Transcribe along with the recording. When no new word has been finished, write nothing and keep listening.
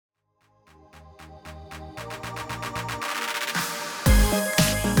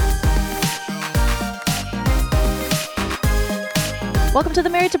Welcome to the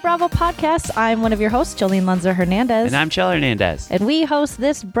Married to Bravo podcast. I'm one of your hosts, Jolene Lunzer Hernandez. And I'm Chell Hernandez. And we host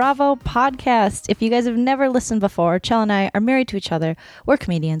this Bravo podcast. If you guys have never listened before, Chell and I are married to each other. We're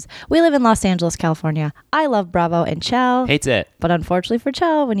comedians. We live in Los Angeles, California. I love Bravo, and Chell hates it. But unfortunately for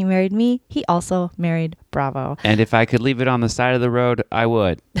Chell, when he married me, he also married Bravo. And if I could leave it on the side of the road, I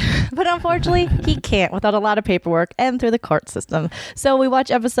would. But unfortunately, he can't without a lot of paperwork and through the court system. So we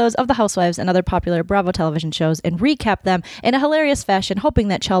watch episodes of The Housewives and other popular Bravo television shows and recap them in a hilarious fashion, hoping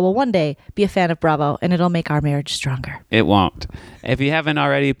that Chell will one day be a fan of Bravo and it'll make our marriage stronger. It won't. If you haven't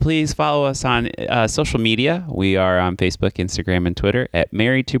already, please follow us on social media. We are on Facebook, Instagram, and Twitter at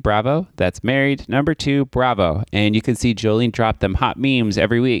Married to Bravo. That's Married #2 Bravo. And you can see Jolene drop them hot memes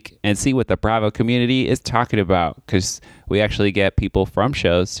every week and see what the Bravo community is talking about, because we actually get people from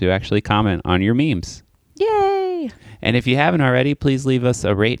shows to actually comment on your memes. Yay! And if you haven't already, please leave us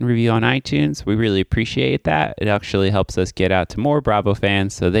a rate and review on iTunes. We really appreciate that. It actually helps us get out to more Bravo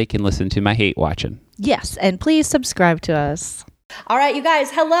fans so they can listen to my hate watching. Yes, and please subscribe to us. All right, you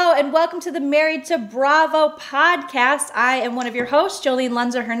guys, hello, and welcome to the Married to Bravo podcast. I am one of your hosts, Jolene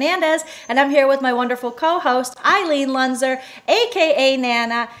Lunzer Hernandez, and I'm here with my wonderful co-host, Eileen Lunzer, a.k.a.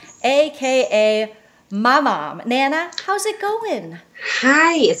 Nana, a.k.a. my mom. Nana, how's it going?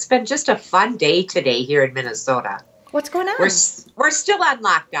 Hi, it's been just a fun day today here in Minnesota. What's going on? We're still on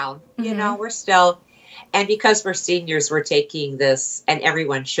lockdown. Mm-hmm. You know, we're still, and because we're seniors, we're taking this, and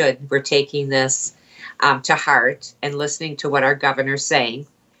everyone should, we're taking this to heart and listening to what our governor's saying.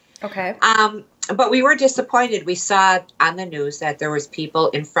 Okay. But we were disappointed. We saw on the news that there was people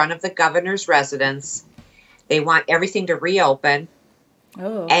in front of the governor's residence. They want everything to reopen.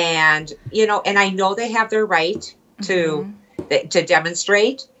 Oh. And, you know, and I know they have their right to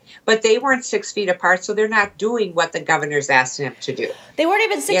demonstrate, but they weren't 6 feet apart, so they're not doing what the governor's asked them to do. They weren't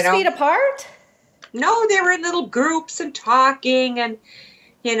even 6 feet apart? No, they were in little groups and talking, and,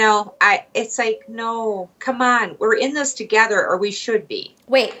 you know, it's like, no, come on, we're in this together, or we should be.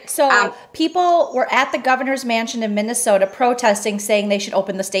 Wait, so people were at the governor's mansion in Minnesota protesting, saying they should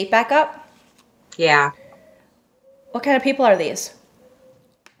open the state back up? Yeah. What kind of people are these?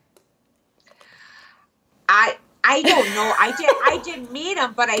 I don't know. I didn't meet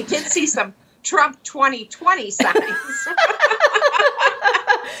them, but I did see some Trump 2020 signs.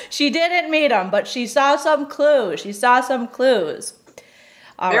 She didn't meet them, but she saw some clues.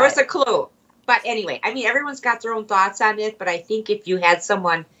 There was a clue. But anyway, I mean, everyone's got their own thoughts on it, but I think if you had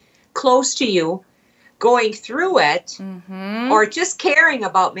someone close to you going through it, or just caring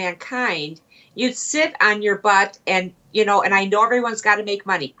about mankind, you'd sit on your butt and, you know, and I know everyone's got to make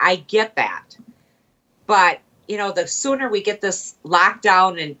money. I get that. But, you know, the sooner we get this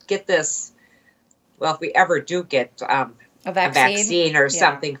lockdown and get this, well, if we ever do get a vaccine or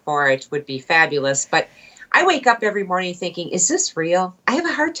something for it, would be fabulous. But I wake up every morning thinking, is this real? I have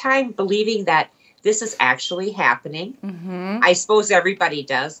a hard time believing that this is actually happening. I suppose everybody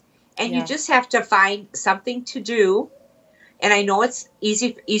does. And you just have to find something to do. And I know it's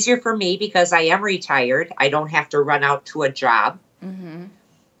easier for me because I am retired. I don't have to run out to a job.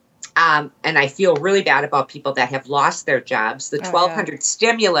 And I feel really bad about people that have lost their jobs. The $1,200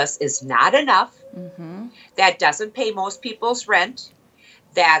 stimulus is not enough. That doesn't pay most people's rent.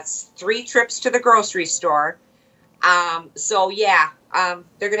 That's 3 trips to the grocery store. So, they're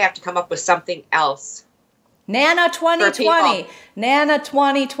going to have to come up with something else. Nana 2020. Nana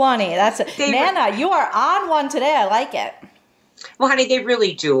 2020. That's it. Nana, you are on one today. I like it. Well, honey, they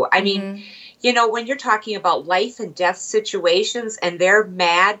really do. I mean, you know, when you're talking about life and death situations and they're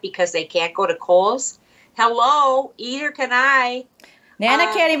mad because they can't go to Kohl's, hello, either can I.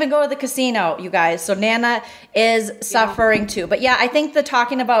 Nana can't even go to the casino, you guys. So Nana is suffering too. But yeah, I think the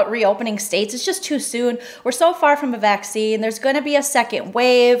talking about reopening states is just too soon. We're so far from a vaccine. There's going to be a second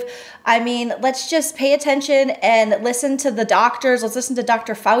wave. I mean, let's just pay attention and listen to the doctors. Let's listen to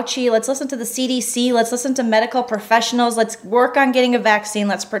Dr. Fauci. Let's listen to the CDC. Let's listen to medical professionals. Let's work on getting a vaccine.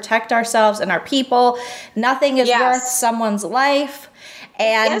 Let's protect ourselves and our people. Nothing is worth someone's life.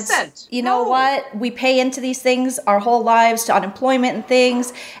 And you know what? We pay into these things our whole lives, to unemployment and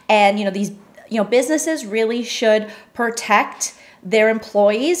things. And, you know, these, you know, businesses really should protect their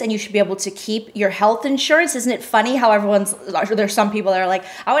employees, and you should be able to keep your health insurance. Isn't it funny how there's some people that are like,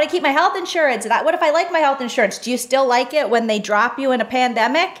 I want to keep my health insurance. What if I like my health insurance? Do you still like it when they drop you in a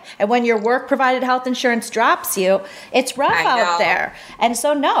pandemic and when your work provided health insurance drops you? It's rough out there. And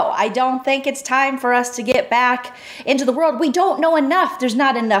so, no, I don't think it's time for us to get back into the world. We don't know enough. There's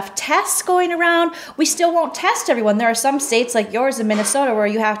not enough tests going around. We still won't test everyone. There are some states like yours in Minnesota where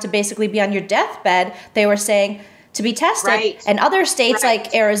you have to basically be on your deathbed. They were saying, to be tested. Right. And other states Right.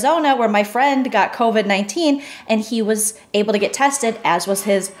 like Arizona, where my friend got COVID-19 and he was able to get tested, as was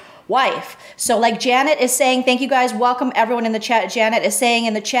his wife. So like Janet is saying, thank you guys. Welcome everyone in the chat. Janet is saying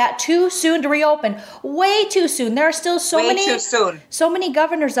in the chat, too soon to reopen. Way too soon. There are still Way too soon. so many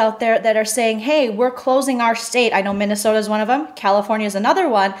governors out there that are saying, hey, we're closing our state. I know Minnesota is one of them. California is another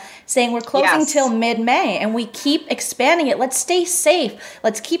one, saying we're closing Yes. till mid-May, and we keep expanding it. Let's stay safe.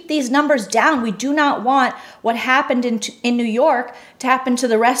 Let's keep these numbers down. We do not want what happened in New York to happen to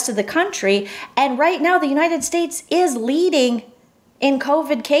the rest of the country. And right now, the United States is leading in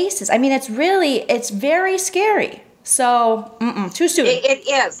COVID cases. I mean, it's very scary. So, too soon. It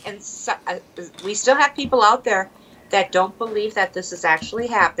is. And so, we still have people out there that don't believe that this is actually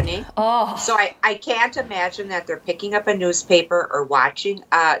happening. Oh, So I can't imagine that they're picking up a newspaper or watching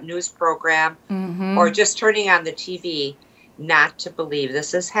a news program or just turning on the TV not to believe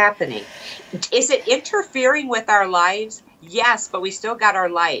this is happening. Is it interfering with our lives? Yes, but we still got our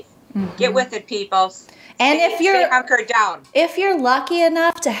life. Get with it, people. and Stay hunkered down. if you're lucky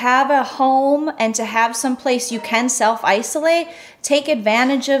enough to have a home and to have some place you can self-isolate, take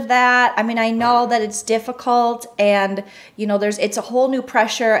advantage of that. I mean, I know that it's difficult, and it's a whole new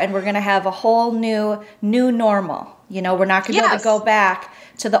pressure, and we're going to have a whole new normal. We're not going to be able to Yes. go back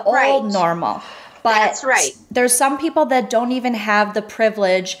to the old Right. normal. But That's right. there's some people that don't even have the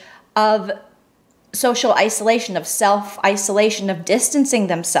privilege of social isolation, of self-isolation, of distancing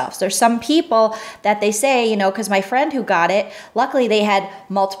themselves. There's some people that they say, because my friend who got it, luckily they had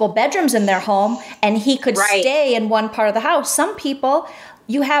multiple bedrooms in their home and he could Right. stay in one part of the house. Some people,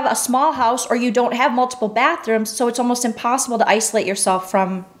 you have a small house or you don't have multiple bathrooms, so it's almost impossible to isolate yourself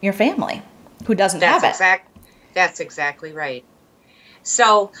from your family who doesn't have it. That's exactly right.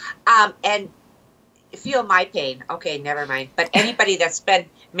 So, and feel my pain. Okay, never mind. But anybody that's been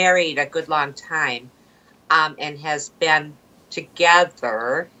married a good long time, and has been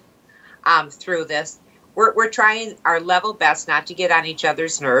together, through this, we're trying our level best not to get on each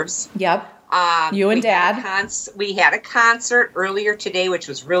other's nerves. Yep. You and Dad. We had a concert earlier today, which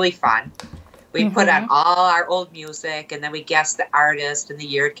was really fun. We put on all our old music, and then we guessed the artist and the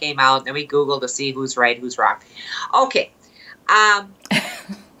year it came out, and then we Googled to see who's right, who's wrong. Okay.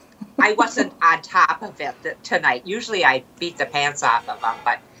 I wasn't on top of it tonight. Usually I beat the pants off of him,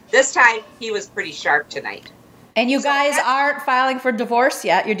 but this time he was pretty sharp tonight. And you guys aren't filing for divorce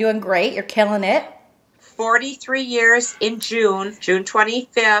yet. You're doing great. You're killing it. 43 years in June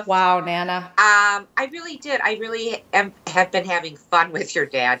 25th. Wow, Nana. I really did. I really have been having fun with your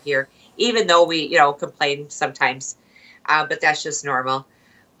dad here, even though we, complain sometimes, but that's just normal.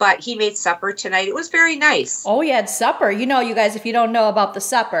 But he made supper tonight. It was very nice. Oh, you had supper. You guys, if you don't know about the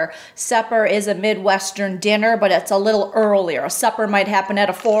supper is a Midwestern dinner, but it's a little earlier. A supper might happen at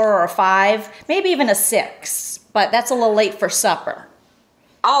a 4 or a 5, maybe even a 6, but that's a little late for supper.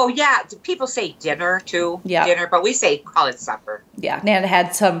 Oh, yeah. People say dinner, too. Yeah. Dinner, but we call it supper. Yeah, Nana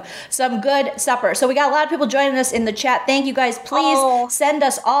had some good supper. So we got a lot of people joining us in the chat. Thank you guys. Please send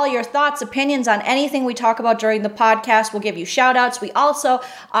us all your thoughts, opinions on anything we talk about during the podcast. We'll give you shout outs. We also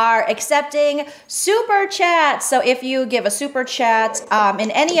are accepting super chats. So if you give a super chat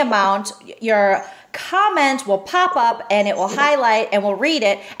in any amount, your comment will pop up and it will highlight and we'll read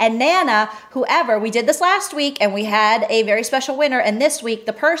it. And Nana, whoever, we did this last week and we had a very special winner. And this week,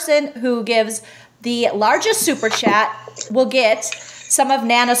 the person who gives the largest super chat will get some of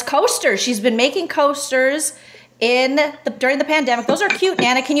Nana's coasters. She's been making coasters during the pandemic. Those are cute.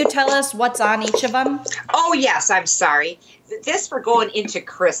 Nana, can you tell us what's on each of them? Oh, yes. I'm sorry. This we're going into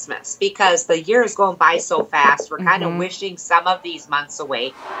Christmas because the year is going by so fast. We're kind of wishing some of these months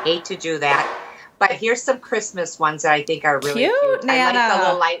away. Hate to do that. But here's some Christmas ones that I think are really cute. Nana. I like the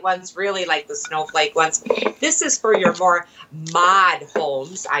little light ones, really like the snowflake ones. This is for your more mod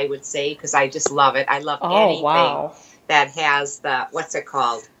homes, I would say, because I just love it. I love anything that has the, what's it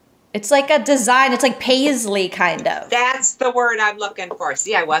called? It's like a design. It's like paisley, kind of. That's the word I'm looking for.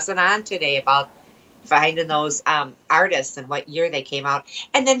 See, I wasn't on today about finding those artists and what year they came out.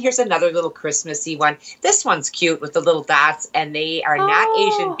 And then here's another little Christmassy one. This one's cute with the little dots, and they are not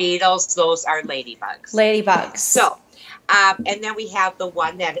Asian beetles. Those are ladybugs. Ladybugs. So, and then we have the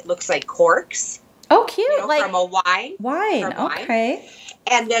one that it looks like corks. Oh, cute. Like from a wine. Wine. Okay.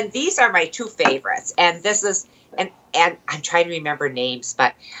 And then these are my two favorites. And this is, and I'm trying to remember names,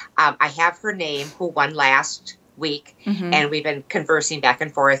 but I have her name who won last week, and we've been conversing back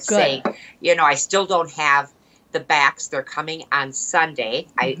and forth saying, I still don't have the backs. They're coming on Sunday.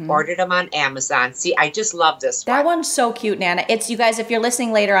 I ordered them on Amazon. See, I just love this one. That one's so cute, Nana. It's, you guys, if you're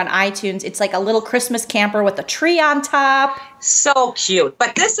listening later on iTunes, it's like a little Christmas camper with a tree on top. So cute.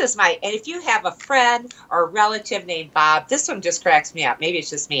 But this is and if you have a friend or a relative named Bob, this one just cracks me up. Maybe it's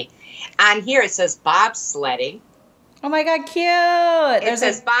just me. On here it says Bob sledding. Oh my God, cute. It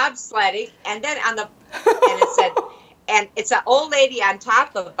says Bob sledding. And then and it said, and it's an old lady on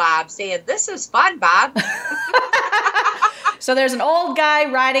top of Bob saying, "This is fun, Bob." So there's an old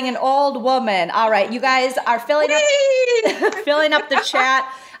guy riding an old woman. All right, you guys are filling up the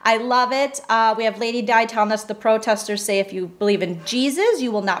chat. I love it. We have Lady Di telling us the protesters say, if you believe in Jesus,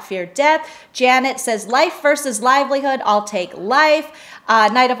 you will not fear death. Janet says, life versus livelihood. I'll take life.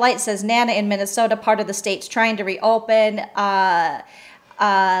 Night of Light says, Nana in Minnesota, part of the state's trying to reopen.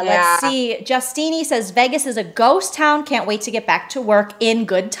 Let's see. Justini says Vegas is a ghost town. Can't wait to get back to work in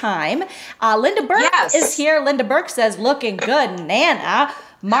good time. Linda Burke is here. Linda Burke says, looking good, Nana.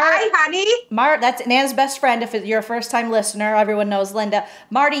 Hi, honey. That's Nana's best friend. If you're a first-time listener, everyone knows Linda.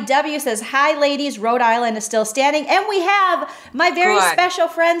 Marty W says, hi, ladies. Rhode Island is still standing. And we have my very special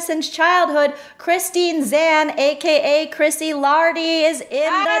friend since childhood, Christine Zan, a.k.a. Chrissy Lardy, is in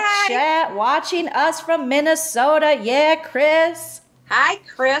the chat watching us from Minnesota. Yeah, Chris. Hi,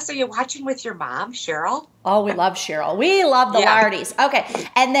 Chris. Are you watching with your mom, Cheryl? Oh, we love Cheryl. We love the Lardys. Okay.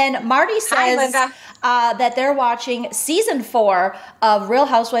 And then Marty says that they're watching season 4 of Real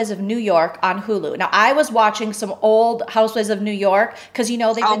Housewives of New York on Hulu. Now, I was watching some old Housewives of New York because, you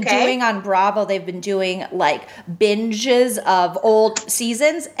know, they've been doing on Bravo, they've been doing like binges of old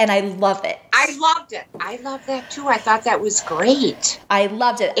seasons, and I love it. I loved it. I love that too. I thought that was great. I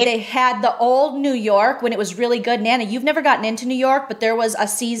loved it. They had the old New York when it was really good. Nana, you've never gotten into New York, but there was a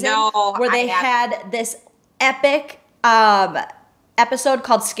season where they had this epic episode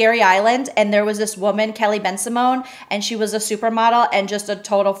called Scary Island, and there was this woman, Kelly Ben-Simone, and she was a supermodel and just a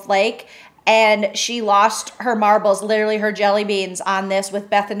total flake, and she lost her marbles, literally her jelly beans, on this with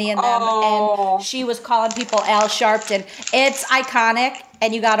Bethany and them, and she was calling people Al Sharpton. It's iconic,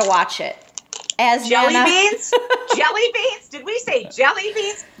 and you gotta watch it. As jelly Nana. beans? Jelly beans? Did we say jelly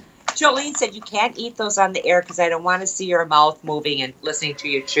beans? Jolene said you can't eat those on the air because I don't want to see your mouth moving and listening to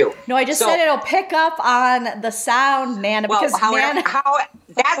you chew. No, I just said it'll pick up on the sound, Nana. Well, because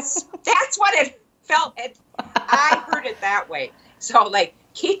that's what it felt. I heard it that way. So, like,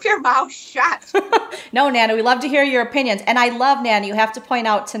 keep your mouth shut. No, Nana, we love to hear your opinions. And I love, Nana, you have to point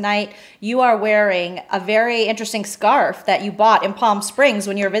out tonight you are wearing a very interesting scarf that you bought in Palm Springs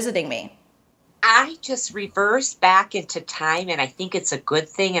when you were visiting me. I just reversed back into time, and I think it's a good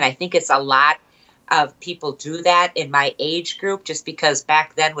thing, and I think it's a lot of people do that in my age group just because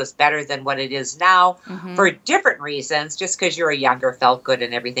back then was better than what it is now for different reasons, just because you're a younger, felt good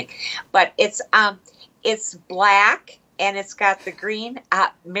and everything. But it's black, and it's got the green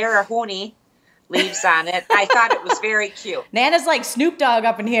marahoni leaves on it. I thought it was very cute. Nana's like Snoop Dogg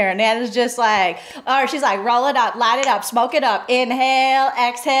up in here. Nana's just like, she's like, roll it up, light it up, smoke it up, inhale,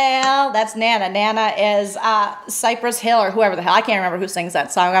 exhale. That's Nana. Nana is Cypress Hill or whoever the hell. I can't remember who sings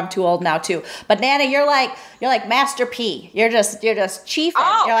that song. I'm too old now too. But Nana, you're like Master P. You're just chiefing.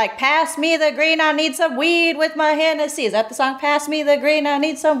 Oh. You're like, pass me the green, I need some weed with my Hennessy. Is that the song? Pass me the green, I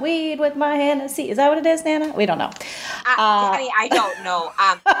need some weed with my Hennessy. Is that what it is, Nana? We don't know. Daddy, I don't know.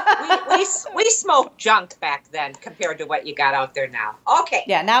 We smoked junk back then compared to what you got out there now. Okay.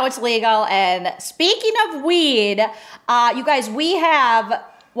 Yeah, now it's legal. And speaking of weed, you guys, we have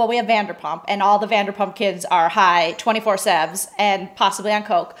Vanderpump, and all the Vanderpump kids are high 24/7 and possibly on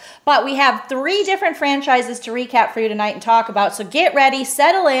coke. But we have 3 different franchises to recap for you tonight and talk about. So get ready,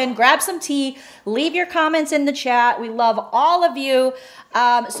 settle in, grab some tea, leave your comments in the chat. We love all of you.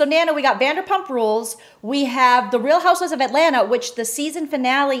 So Nana, we got Vanderpump Rules. We have The Real Housewives of Atlanta, which the season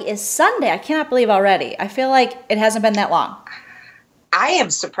finale is Sunday. I cannot believe already. I feel like it hasn't been that long. I am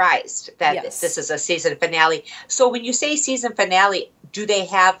surprised that this is a season finale. So when you say season finale, do they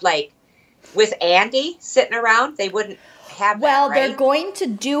have, like, with Andy sitting around? They wouldn't have that, Well, right? they're going to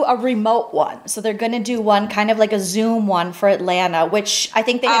do a remote one. So they're going to do one kind of like a Zoom one for Atlanta, which I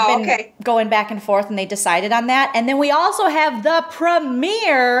think they have been going back and forth, and they decided on that. And then we also have the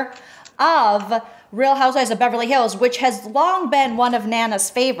premiere of Real Housewives of Beverly Hills, which has long been one of Nana's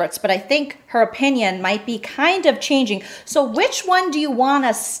favorites, but I think her opinion might be kind of changing. So which one do you want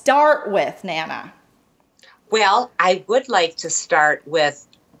to start with, Nana? Well, I would like to start with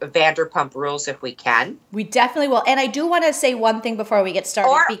Vanderpump Rules if we can. We definitely will. And I do want to say one thing before we get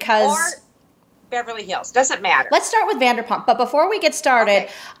started or Beverly Hills. Doesn't matter. Let's start with Vanderpump. But before we get started,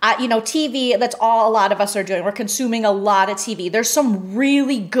 TV, that's all a lot of us are doing. We're consuming a lot of TV. There's some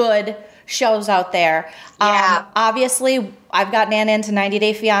really good shows out there. Yeah. Obviously, I've got Nana into 90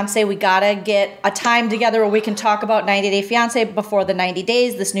 Day Fiancé. We got to get a time together where we can talk about 90 Day Fiancé before the 90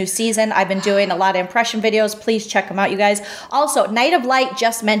 days, this new season. I've been doing a lot of impression videos. Please check them out, you guys. Also, Night of Light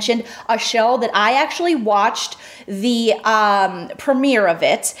just mentioned a show that I actually watched the premiere of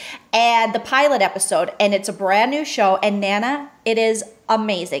it and the pilot episode, and it's a brand new show. And Nana, it is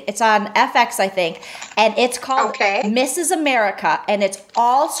amazing. It's on FX, I think, and it's called Mrs. America, and it's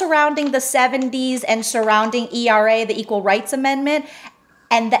all surrounding the 70s and surrounding ERA, the Equal Rights Amendment.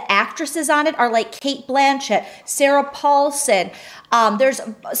 And the actresses on it are like Kate Blanchett, Sarah Paulson. There's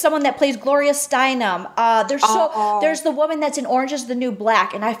someone that plays Gloria Steinem. There's the woman that's in Orange is the New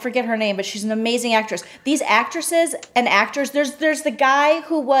Black, and I forget her name, but she's an amazing actress. These actresses and actors. There's the guy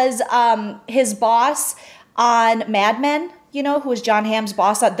who was his boss on Mad Men. You know, who was John Hamm's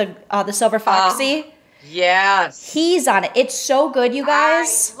boss at the Silver Foxy. Yes, he's on it. It's so good, you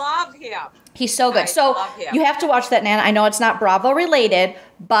guys. I love him. He's so good. So you have to watch that, Nana. I know it's not Bravo related,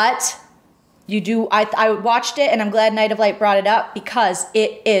 but you do. I watched it, and I'm glad Night of Light brought it up because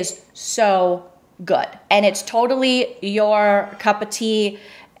it is so good. And it's totally your cup of tea.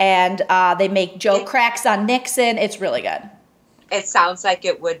 And they make joke cracks on Nixon. It's really good. It sounds like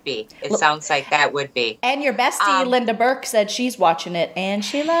it would be. It sounds like that would be. And your bestie, Linda Burke, said she's watching it, and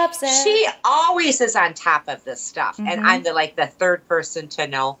she loves it. She always is on top of this stuff. Mm-hmm. And I'm the third person to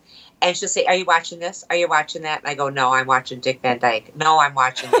know. And she'll say, "Are you watching this? Are you watching that?" And I go, "No, I'm watching Dick Van Dyke. No, I'm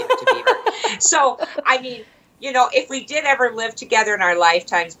watching Leave It to Beaver." So, I mean, you know, if we did ever live together in our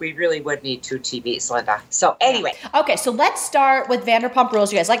lifetimes, we really would need 2 TVs, Linda. So, anyway. Okay, so let's start with Vanderpump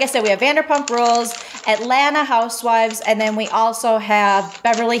Rules, you guys. Like I said, we have Vanderpump Rules, Atlanta Housewives, and then we also have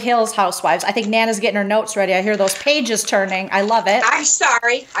Beverly Hills Housewives. I think Nana's getting her notes ready. I hear those pages turning. I love it. I'm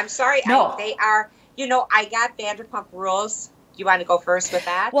sorry. No. They are, you know, I got Vanderpump Rules. You want to go first with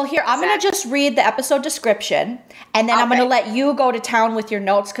that? Well, here, I'm going to just read the episode description, and then I'm going to let you go to town with your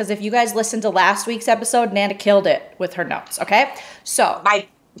notes, because if you guys listened to last week's episode, Nana killed it with her notes, okay? So.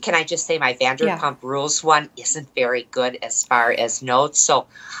 Can I just say my Vanderpump Rules one isn't very good as far as notes, so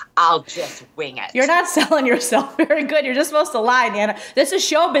I'll just wing it. You're not selling yourself very good. You're just supposed to lie, Nana. This is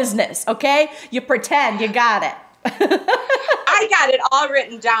show business, okay? You pretend you got it. I got it all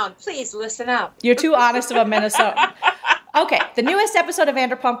written down. Please listen up. You're too honest of a Minnesotan. Okay, the newest episode of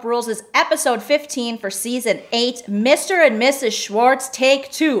Vanderpump Rules is episode 15 for season 8, Mr. and Mrs. Schwartz,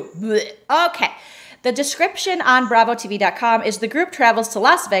 take 2. Blech. Okay. The description on BravoTV.com is the group travels to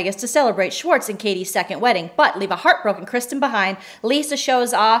Las Vegas to celebrate Schwartz and Katie's second wedding, but leave a heartbroken Kristen behind. Lisa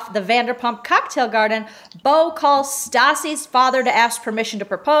shows off the Vanderpump cocktail garden. Beau calls Stassi's father to ask permission to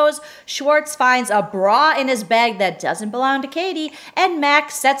propose. Schwartz finds a bra in his bag that doesn't belong to Katie, and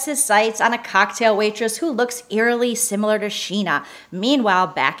Max sets his sights on a cocktail waitress who looks eerily similar to Sheena. Meanwhile,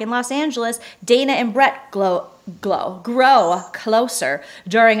 back in Los Angeles, Dana and Brett grow closer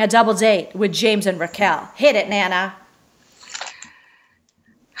during a double date with James and Raquel. Hit it, Nana.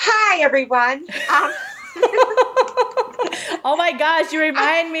 Hi, everyone. Oh my gosh, you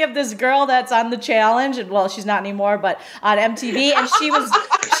remind me of this girl that's on The Challenge, and well, she's not anymore, but on MTV, and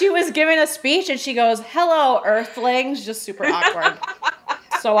she was giving a speech, and she goes, "Hello, Earthlings," just super awkward.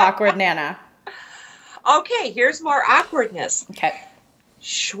 So awkward, Nana. Okay, here's more awkwardness. Okay.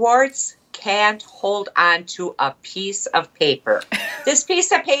 Schwartz can't hold on to a piece of paper. This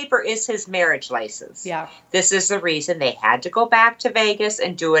piece of paper is his marriage license. Yeah. This is the reason they had to go back to Vegas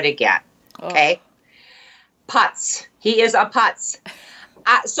and do it again. Okay. Putz. He is a putz.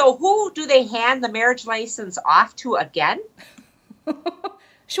 So who do they hand the marriage license off to again?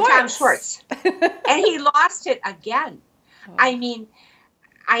 Schwartz. Tom Schwartz. And he lost it again. I mean,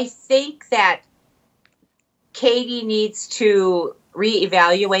 I think that Katie needs to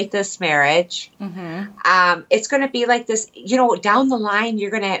reevaluate this marriage. Mm-hmm. It's going to be like this, you know, down the line,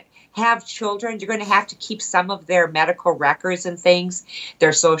 you're going to have children. You're going to have to keep some of their medical records and things,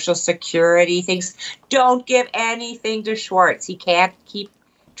 their social security things. Don't give anything to Schwartz. He can't keep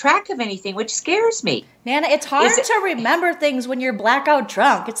track of anything, which scares me. Nana, it's hard to remember things when you're blackout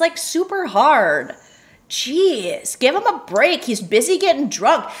drunk. It's like super hard. Jeez, give him a break. He's busy getting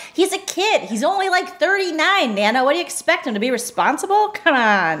drunk. He's a kid. He's only like 39, Nana. What do you expect him to be responsible? Come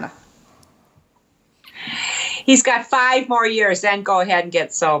on. He's got 5 more years, then go ahead and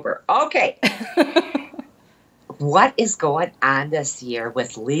get sober. Okay. What is going on this year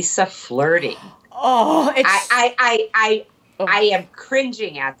with Lisa flirting? Oh, it's... I am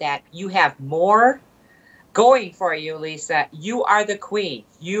cringing at that. You have more going for you, Lisa. You are the queen.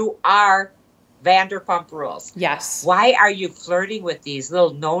 You are Vanderpump Rules. Yes. Why are you flirting with these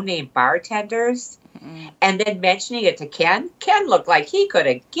little no-name bartenders? and then mentioning it to Ken. Ken looked like he could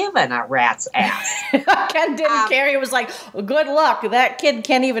have given a rat's ass. Ken didn't care. He was like, good luck. That kid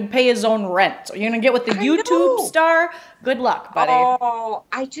can't even pay his own rent. So you're going to get with the YouTube star? Good luck, buddy. Oh,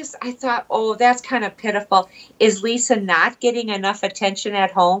 I thought, oh, that's kind of pitiful. Is Lisa not getting enough attention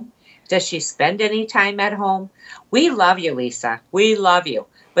at home? Does she spend any time at home? We love you, Lisa. We love you.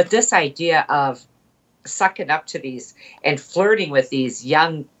 But this idea of sucking up to these and flirting with these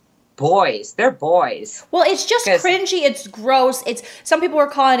young boys, they're boys. Well, it's just cringy. It's gross. It's some people were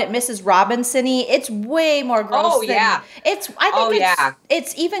calling it Mrs. Robinson-y. It's way more gross. Oh, yeah.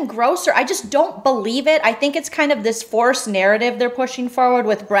 It's even grosser. I just don't believe it. I think it's kind of this forced narrative they're pushing forward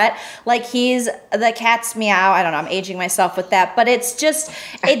with Brett. Like he's the cat's meow. I don't know. I'm aging myself with that. But it's just,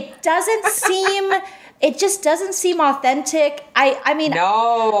 it doesn't seem... It just doesn't seem authentic. I mean,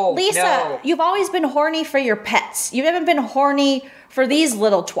 no, Lisa, you've always been horny for your pets. You haven't been horny for these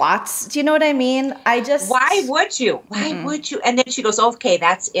little twats. Do you know what I mean? Why would you? Why would you? And then she goes, okay,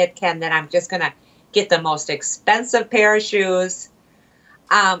 that's it, Ken. Then I'm just going to get the most expensive pair of shoes.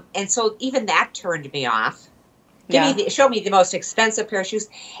 And so even that turned me off. Show me the most expensive pair of shoes.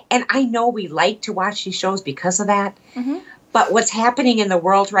 And I know we like to watch these shows because of that. Mm-hmm. But what's happening in the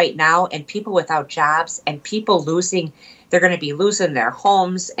world right now, and people without jobs and people they're going to be losing their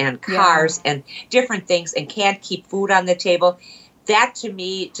homes and cars and different things and can't keep food on the table. That to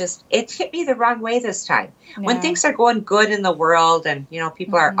me, it hit me the wrong way this time. Yeah. When things are going good in the world and,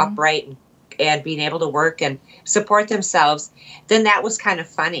 people are upright and being able to work and support themselves, then that was kind of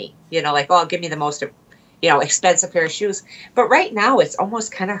funny. Like, oh, give me the most, expensive pair of shoes. But right now it's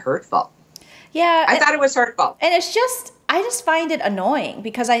almost kind of hurtful. Yeah. I thought it was hurtful. And I just find it annoying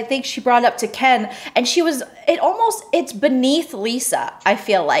because I think she brought it up to Ken and it's beneath Lisa, I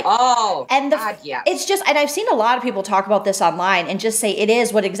feel like. Oh, and God, yeah. It's just, and I've seen a lot of people talk about this online and just say it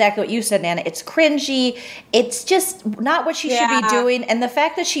is exactly what you said, Nana. It's cringy. It's just not what she should be doing. And the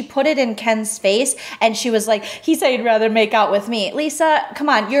fact that she put it in Ken's face and she was like, he said he'd rather make out with me. Lisa, come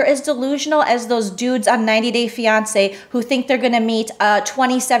on. You're as delusional as those dudes on 90 Day Fiancé who think they're going to meet a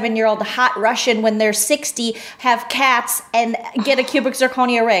 27-year-old hot Russian when they're 60, have cats, and get a cubic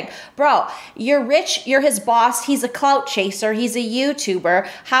zirconia ring. Bro, you're rich, you're his boss, he's a clout chaser, he's a YouTuber.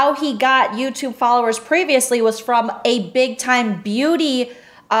 How he got YouTube followers previously was from a big-time beauty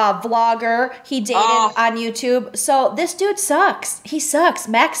vlogger he dated on YouTube. So this dude sucks. He sucks.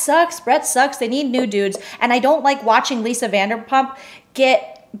 Max sucks. Brett sucks. They need new dudes. And I don't like watching Lisa Vanderpump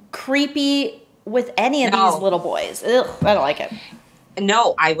get creepy with any of these little boys. Ugh, I don't like it.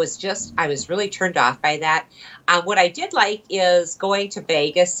 No, I was really turned off by that. What I did like is going to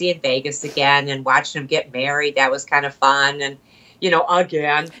Vegas, seeing Vegas again and watching them get married. That was kind of fun. And,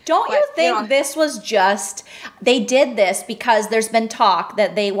 again. Don't you think this was just, they did this because there's been talk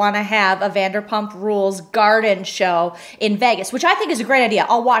that they want to have a Vanderpump Rules garden show in Vegas, which I think is a great idea.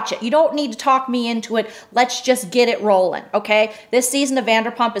 I'll watch it. You don't need to talk me into it. Let's just get it rolling, okay? This season of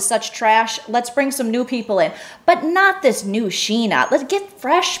Vanderpump is such trash. Let's bring some new people in. But not this new Sheena. Let's get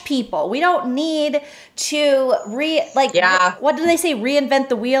fresh people. We don't need to what do they say? Reinvent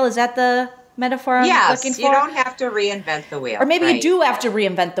the wheel? Is that the metaphor I'm looking for? You don't have to reinvent the wheel. Or maybe you do have to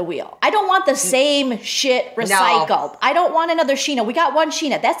reinvent the wheel. I don't want the same shit recycled. No. I don't want another Sheena. We got one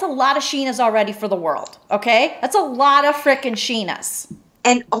Sheena. That's a lot of Sheenas already for the world, okay? That's a lot of frickin' Sheenas.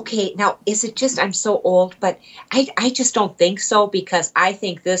 And, okay, now, is it just I'm so old? But I just don't think so because I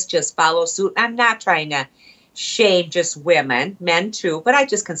think this just follows suit. I'm not trying to shame just women, men too, but I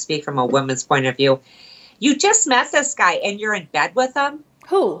just can speak from a woman's point of view. You just met this guy and you're in bed with him?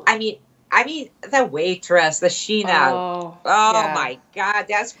 Who? I mean, the waitress, the Sheena. Oh my God,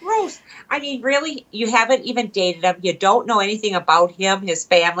 that's gross. I mean, really, you haven't even dated him. You don't know anything about him, his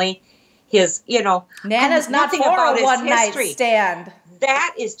family, Nana's not for a one-night stand.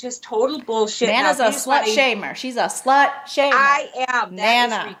 That is just total bullshit. Nana's a slut shamer. She's a slut shamer. I am.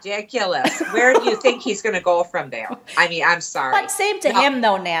 That is ridiculous. Where do you think he's going to go from there? I mean, I'm sorry. But same to him,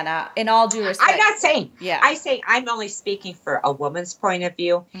 though, Nana, in all due respect. I'm not saying. Yeah. I say I'm only speaking for a woman's point of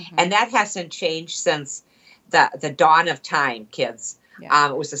view, and that hasn't changed since the dawn of time, kids. Yeah.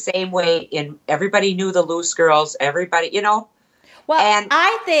 It was the same way everybody knew the Loose Girls. Everybody, Well, and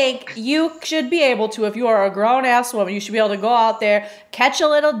I think you should be able to, if you are a grown-ass woman, you should be able to go out there, catch a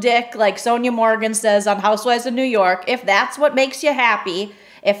little dick like Sonia Morgan says on Housewives of New York. If that's what makes you happy,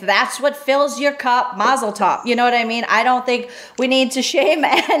 if that's what fills your cup, mazel tov. You know what I mean? I don't think we need to shame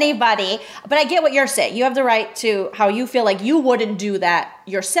anybody. But I get what you're saying. You have the right to how you feel like you wouldn't do that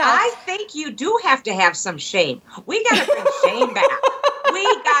yourself. I think you do have to have some shame. We got to bring shame back. We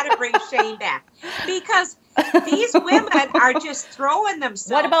got to bring shame back. Because These women are just throwing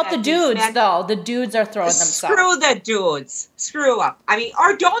themselves. What about the at these dudes, men. though? The dudes are throwing themselves. Screw the dudes. Screw up. I mean,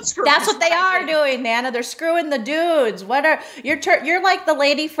 or don't screw. That's what they are doing, Nana. They're screwing the dudes. What are you're like the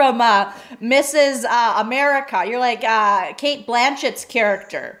lady from Mrs. America. You're like Kate Blanchett's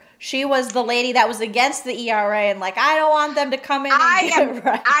character. She was the lady that was against the ERA and like, I don't want them to come in and get it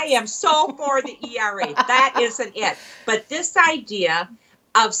right. I am so for the ERA. That isn't it. But this idea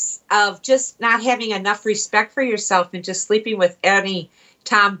of just not having enough respect for yourself and just sleeping with any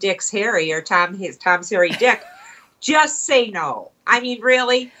Tom Dick's Harry or Tom's Harry Dick, just say no. I mean,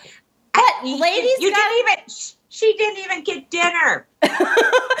 really? But ladies, she didn't even get dinner.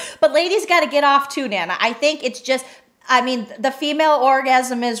 But ladies got to get off too, Nana. I think it's just, I mean, the female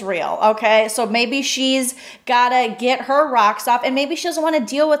orgasm is real, okay? So maybe she's got to get her rocks off, and maybe she doesn't want to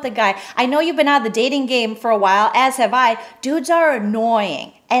deal with the guy. I know you've been out of the dating game for a while, as have I. Dudes are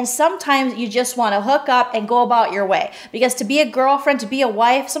annoying, and sometimes you just want to hook up and go about your way. Because to be a girlfriend, to be a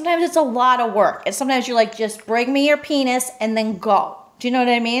wife, sometimes it's a lot of work. And sometimes you're like, just bring me your penis and then go. Do you know what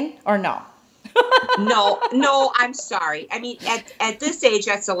I mean? Or no? No, I'm sorry. I mean, at this age,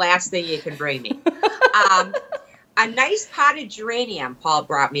 that's the last thing you can bring me. A nice potted geranium Paul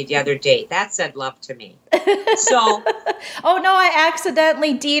brought me the other day. That said love to me. So. Oh, no, I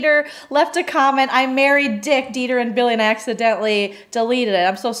accidentally, Dieter left a comment. I married Dick, Dieter and Billy, and I accidentally deleted it.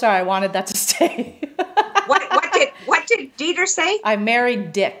 I'm so sorry. I wanted that to stay. What did Dieter say? I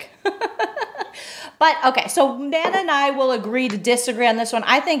married Dick. But, okay, so Nana and I will agree to disagree on this one.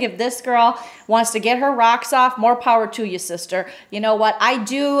 I think if this girl wants to get her rocks off, more power to you, sister. You know what?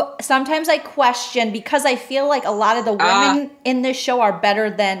 Sometimes I question, because I feel like a lot of the women in this show are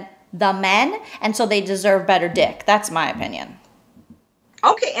better than the men, and so they deserve better dick. That's my opinion.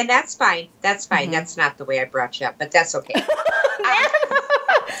 Okay, and that's fine. That's fine. Mm-hmm. That's not the way I brought you up, but that's okay.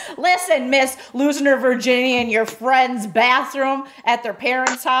 Listen, Miss losing her virginity in your friend's bathroom at their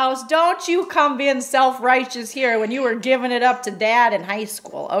parents' house. Don't you come being self-righteous here when you were giving it up to dad in high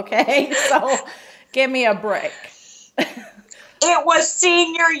school, okay? So give me a break. It was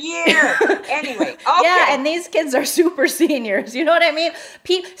senior year. Anyway, okay. Yeah, and these kids are super seniors. You know what I mean?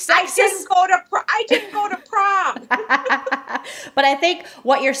 I didn't go to prom. But I think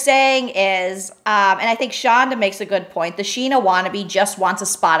what you're saying is, and I think Shonda makes a good point, the Sheena wannabe just wants a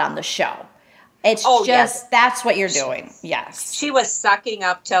spot on the show. It's that's what you're doing. Yes. She was sucking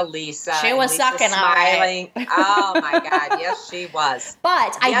up to Lisa. She was sucking smiling. Oh my God. Yes, she was.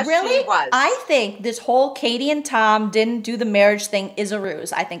 But I think this whole Katie and Tom didn't do the marriage thing is a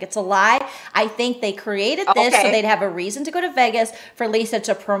ruse. I think it's a lie. I think they created this so they'd have a reason to go to Vegas for Lisa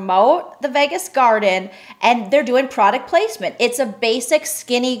to promote the Vegas Garden, and they're doing product placement. It's a basic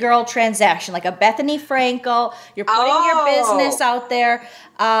skinny girl transaction, like a Bethany Frankel. You're putting your business out there.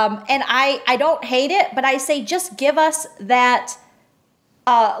 And I don't hate it, but I say just give us that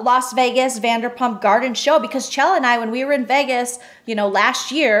Las Vegas Vanderpump Garden show, because Chella and I, when we were in Vegas,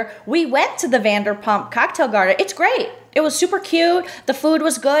 last year, we went to the Vanderpump Cocktail Garden. It's great. It was super cute. The food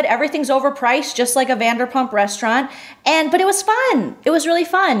was good. Everything's overpriced, just like a Vanderpump restaurant. But it was fun. It was really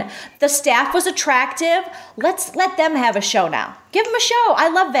fun. The staff was attractive. Let's let them have a show now. Give them a show. I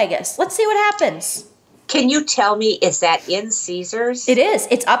love Vegas. Let's see what happens. Can you tell me, is that in Caesars? It is.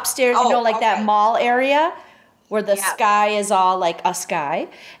 It's upstairs, that mall area where the sky is all like a sky.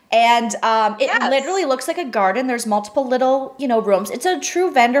 And it literally looks like a garden. There's multiple little, rooms. It's a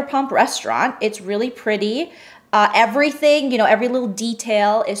true Vanderpump restaurant. It's really pretty. Everything, every little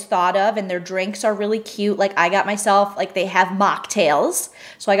detail is thought of, and their drinks are really cute. Like I got myself, they have mocktails.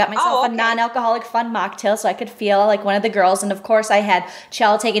 So I got myself a non-alcoholic fun mocktail so I could feel like one of the girls. And of course I had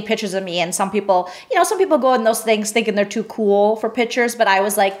Chell taking pictures of me, and some people go in those things thinking they're too cool for pictures, but I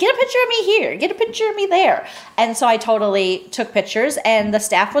was like, get a picture of me here, get a picture of me there. And so I totally took pictures, and the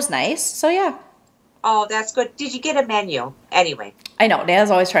staff was nice. So yeah. Oh, that's good. Did you get a menu? Anyway. I know.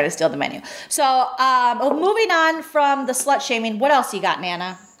 Nana's always trying to steal the menu. So, moving on from the slut shaming, what else you got,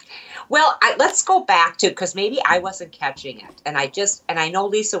 Nana? Well, let's go back to, because maybe I wasn't catching it. And I know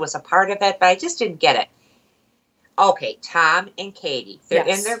Lisa was a part of it, but I just didn't get it. Okay, Tom and Katie, they're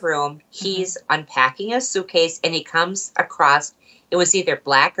in their room. He's unpacking his suitcase, and he comes across, it was either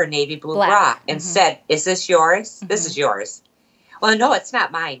black or navy blue bra, and said, is this yours? Mm-hmm. This is yours. Well, no, it's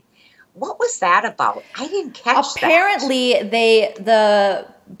not mine. What was that about? I didn't catch Apparently, the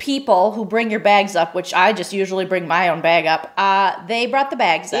people who bring your bags up, which I just usually bring my own bag up, they brought the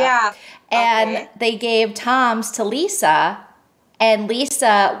bags up. Yeah. And they gave Tom's to Lisa, and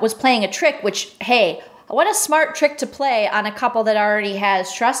Lisa was playing a trick, which, hey, what a smart trick to play on a couple that already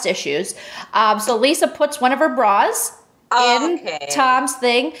has trust issues. So Lisa puts one of her bras in Tom's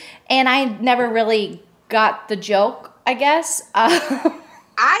thing, and I never really got the joke, I guess.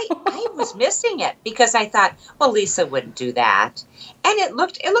 I was missing it because I thought, well, Lisa wouldn't do that, and it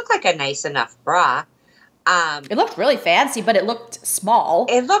looked like a nice enough bra. It looked really fancy, but it looked small.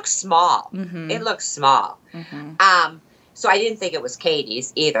 It looked small. Mm-hmm. It looked small. Mm-hmm. So I didn't think it was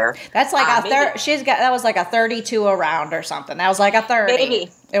Katie's either. That's like that was like a 32 around or something. That was like a 30.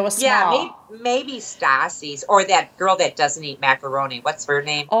 Maybe. It was small. Yeah, maybe Stassi's or that girl that doesn't eat macaroni. What's her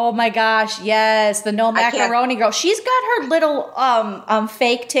name? Oh my gosh, yes, the no macaroni girl. She's got her little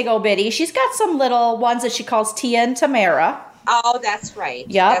fake Tiggo Bitty. She's got some little ones that she calls Tia and Tamara. Oh, that's right.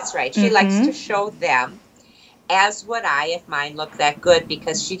 Yeah, that's right. She likes to show them. As would I if mine looked that good,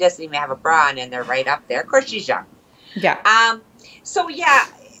 because she doesn't even have a bra on and they're right up there. Of course, she's young. Yeah. So yeah,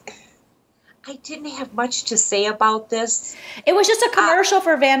 I didn't have much to say about this. It was just a commercial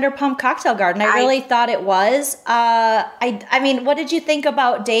for Vanderpump Cocktail Garden. I really thought it was. I mean, what did you think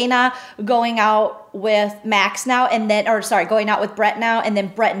about Dana going out with Max now going out with Brett now, and then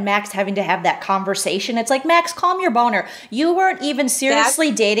Brett and Max having to have that conversation? It's like, Max, calm your boner. You weren't even seriously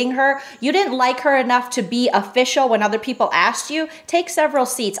dating her. You didn't like her enough to be official when other people asked you. Take several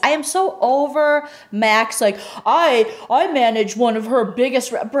seats. I am so over Max. Like, I manage one of her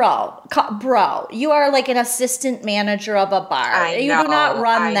biggest bro, you are like an assistant manager of a bar. You do not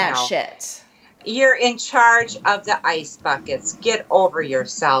run that shit. You're in charge of the ice buckets. Get over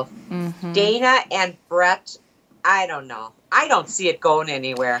yourself. Mm-hmm. Dana and Brett, I don't know. I don't see it going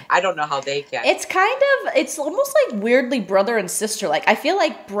anywhere. I don't know how they can. It's almost like weirdly brother and sister. Like, I feel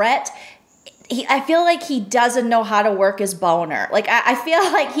like Brett, I feel like he doesn't know how to work his boner. Like, I feel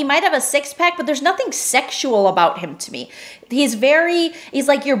like he might have a six-pack, but there's nothing sexual about him to me. He's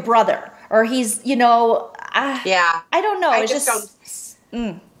like your brother. Or he's, I don't know. It's just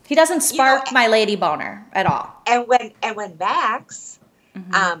he doesn't spark my lady boner at all. And when Max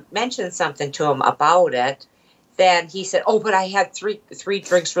mentioned something to him about it, then he said, "Oh, but I had three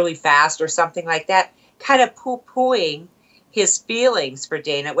drinks really fast," or something like that, kind of poo-pooing his feelings for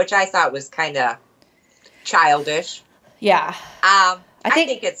Dana, which I thought was kind of childish. Yeah. I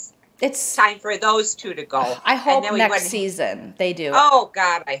think it's time for those two to go. I hope next season they do. Oh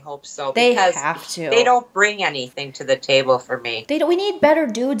God, I hope so. They have to. They don't bring anything to the table for me. We need better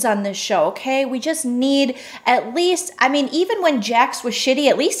dudes on this show, okay? We just need at least. I mean, even when Jax was shitty,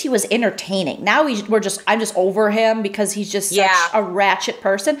 at least he was entertaining. Now I'm just over him because he's just such a ratchet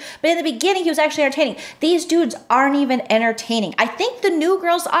person. But in the beginning, he was actually entertaining. These dudes aren't even entertaining. I think the new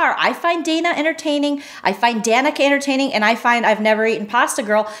girls are. I find Dana entertaining. I find Danica entertaining, and I find I've Never Eaten Pasta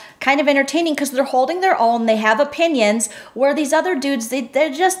Girl kind of entertaining because they're holding their own. They have opinions, where these other dudes,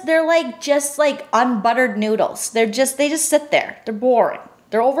 they're like unbuttered noodles. They just sit there. They're boring.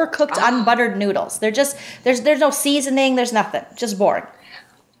 They're overcooked unbuttered noodles. They're just there's no seasoning. There's nothing. Just boring.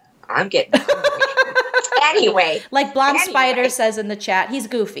 I'm getting anyway. Like Blonde Spider says in the chat, he's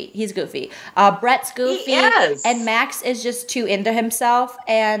goofy. Brett's goofy. He is. And Max is just too into himself.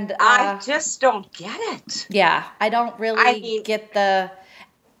 And I just don't get it. Yeah, I don't really get the.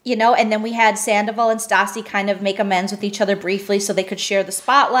 And then we had Sandoval and Stassi kind of make amends with each other briefly so they could share the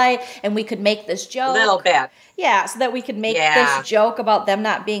spotlight and we could make this joke. A little bit. Yeah, so that we could make this joke about them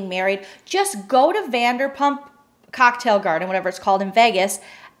not being married. Just go to Vanderpump Cocktail Garden, whatever it's called, in Vegas,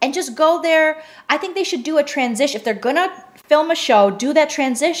 and just go there. I think they should do a transition. If they're going to film a show, do that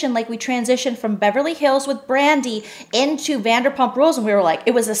transition like we transitioned from Beverly Hills with Brandy into Vanderpump Rules. And we were like,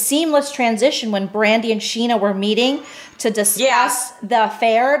 it was a seamless transition when Brandy and Sheena were meeting to discuss the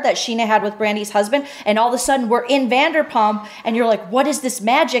affair that Sheena had with Brandy's husband. And all of a sudden we're in Vanderpump and you're like, what is this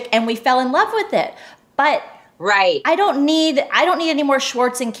magic? And we fell in love with it. But I don't need any more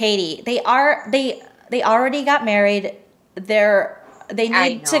Schwartz and Katie. They already got married. They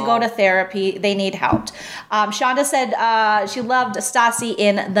need to go to therapy. They need help. Shonda said she loved Stassi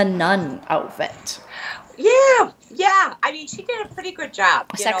in the nun outfit. Yeah. I mean, she did a pretty good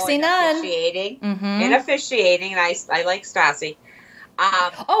job. Sexy nun. In officiating, and I like Stassi.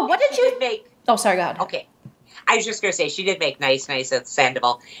 What did you make? Oh, sorry, go ahead. Okay. I was just going to say, she did make nice at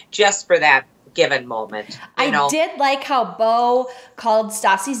Sandoval just for that given moment. I did like how Bo called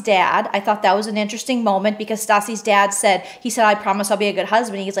Stassi's dad. I thought that was an interesting moment because Stassi's dad said, I promise I'll be a good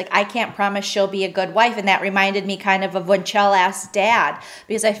husband. He's like, I can't promise she'll be a good wife. And that reminded me kind of when Chell asked dad,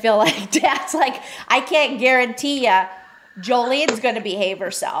 because I feel like dad's like, I can't guarantee ya Jolene's going to behave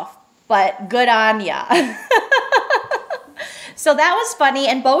herself, but good on ya. So that was funny.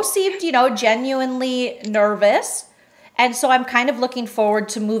 And Bo seemed, genuinely nervous. And so I'm kind of looking forward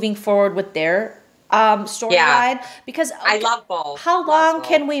to moving forward with their storyline because I love Bo. How long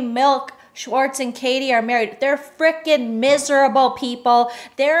can we milk Schwartz and Katie are married. They're freaking miserable people.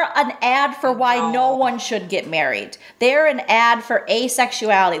 They're an ad for why no one should get married. They're an ad for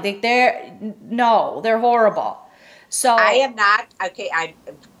asexuality. They're horrible. So I am not okay.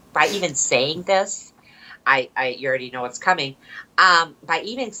 By even saying this, you already know what's coming. By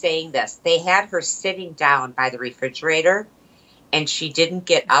even saying this, they had her sitting down by the refrigerator, and she didn't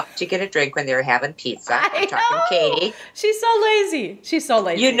get up to get a drink when they were having pizza. I'm talking Katie. She's so lazy.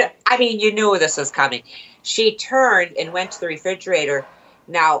 You knew this was coming. She turned and went to the refrigerator.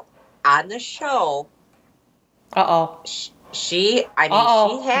 Now, on the show, she has.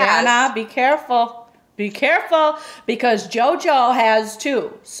 Nana, be careful. Be careful, because JoJo has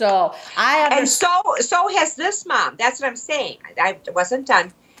too. So I understand. And so has this mom. That's what I'm saying. I wasn't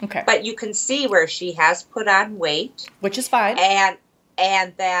done. Okay. But you can see where she has put on weight, which is fine,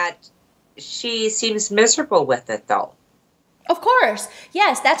 and that she seems miserable with it, though. Of course.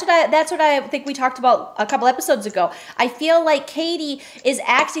 Yes, that's what I think we talked about a couple episodes ago. I feel like Katie is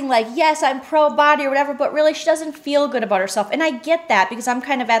acting like, yes, I'm pro-body or whatever, but really she doesn't feel good about herself. And I get that, because I'm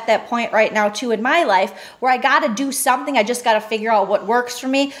kind of at that point right now too in my life where I got to do something. I just got to figure out what works for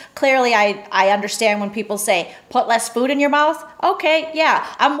me. Clearly, I understand when people say, put less food in your mouth. Okay, yeah,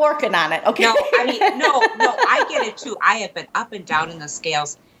 I'm working on it. Okay. No, I get it too. I have been up and down in the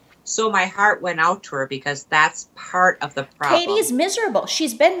scales. So my heart went out to her, because that's part of the problem. Katie's miserable.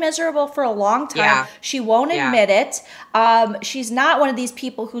 She's been miserable for a long time. Yeah. She won't admit it. She's not one of these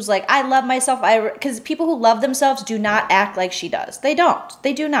people who's like, I love myself. Because people who love themselves do not act like she does. They don't.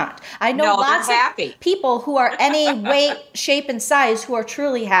 They do not. I know lots of people who are any weight, shape, and size who are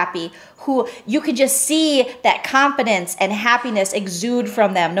truly happy, who you could just see that confidence and happiness exude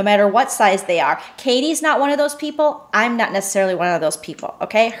from them no matter what size they are. Katie's not one of those people. I'm not necessarily one of those people,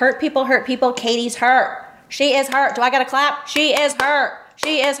 okay? Hurt people hurt people. Katie's hurt. She is hurt. Do I got to clap? She is hurt.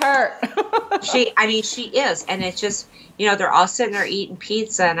 She is hurt. She is. And it's just, they're all sitting there eating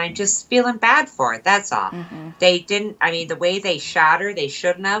pizza, and I'm just feeling bad for it. That's all. Mm-hmm. They didn't, the way they shot her, they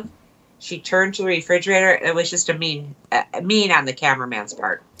shouldn't have. She turned to the refrigerator. It was just a mean on the cameraman's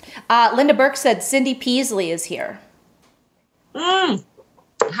part. Linda Burke said Cindy Peasley is here.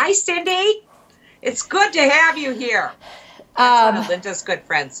 Hi, Cindy. It's good to have you here. That's one of Linda's good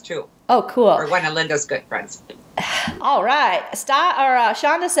friends, too. Oh, cool. Or one of Linda's good friends. All right.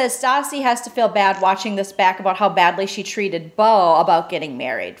 Shonda says Stassi has to feel bad watching this back about how badly she treated Bo about getting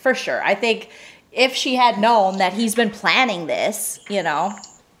married. For sure. I think if she had known that he's been planning this,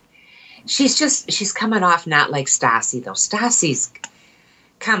 She's coming off not like Stassi, though.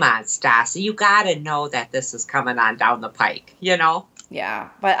 Come on, Stassi. You got to know that this is coming on down the pike, Yeah,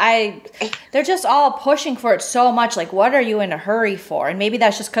 but they're just all pushing for it so much. Like, what are you in a hurry for? And maybe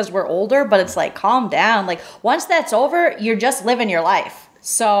that's just because we're older, but it's like, calm down. Like, once that's over, you're just living your life.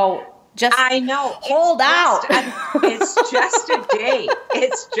 So just hold out. It's just a day.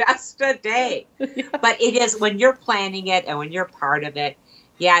 It's just a day. Yeah. But it is, when you're planning it and when you're part of it,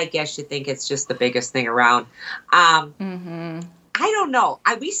 yeah, I guess you think it's just the biggest thing around. I don't know.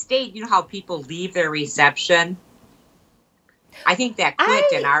 We stayed, how people leave their reception. I think that quit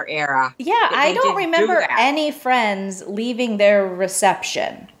in our era. Yeah, I don't remember any friends leaving their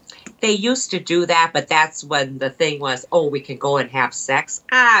reception. They used to do that, but that's when the thing was, we can go and have sex.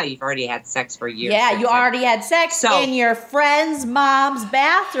 You've already had sex for years. Yeah, you already had sex in your friend's mom's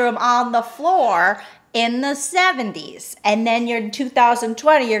bathroom on the floor in the 70s. And then you're in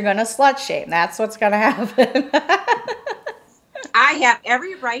 2020, you're going to slut shame. That's what's going to happen. I have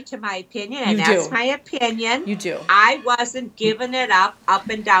every right to my opinion, and that's my opinion. You do. I wasn't giving it up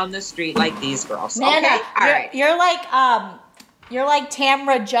and down the street like these girls. Nana, okay? All right. You're like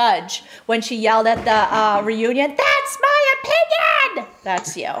Tamra Judge when she yelled at the reunion, "That's my opinion!"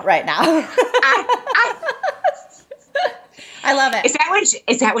 That's you right now. I love it.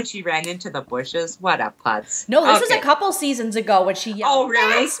 Is that when she ran into the bushes? What a putz. No, this was a couple seasons ago when she yelled, "Oh, really?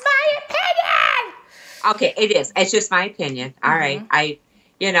 That's my opinion!" Okay, it is. It's just my opinion. All right.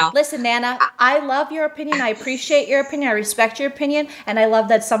 Listen, Nana, I love your opinion. I appreciate your opinion. I respect your opinion. And I love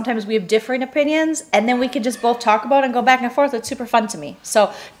that sometimes we have differing opinions and then we can just both talk about it and go back and forth. It's super fun to me.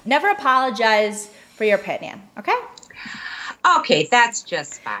 So never apologize for your opinion. Okay? Okay, that's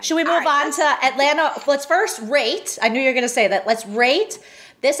just fine. Should we move on to Atlanta? Let's first rate. I knew you were going to say that. Let's rate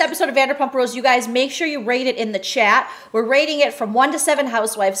this episode of Vanderpump Rules. You guys, make sure you rate it in the chat. We're rating it from 1 to 7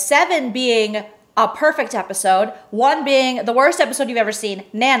 housewives, 7 being a perfect episode, 1 being the worst episode you've ever seen.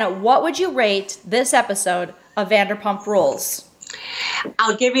 Nana, what would you rate this episode of Vanderpump Rules?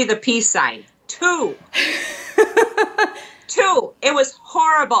 I'll give you the peace sign. 2. 2. It was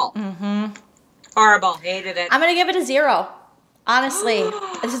horrible. Mm-hmm. Horrible. Hated it. I'm going to give it a 0. Honestly,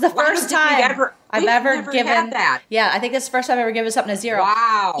 this is the first time I've ever given that. Yeah, I think this is the first time I've ever given something a 0.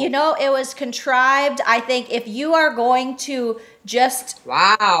 Wow. You know, it was contrived. I think if you are going to just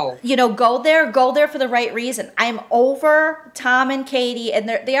wow, go there for the right reason. I'm over Tom and Katie, and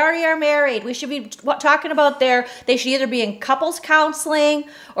they already are married. We should be talking about they should either be in couples counseling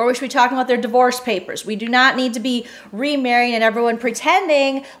or we should be talking about their divorce papers. We do not need to be remarrying and everyone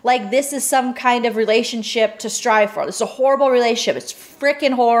pretending like this is some kind of relationship to strive for. This is a horrible relationship. It's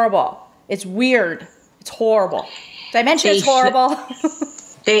freaking horrible. It's weird. It's horrible. Did I mention it's horrible?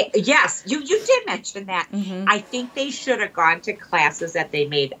 Yes, you did mention that. Mm-hmm. I think they should have gone to classes that they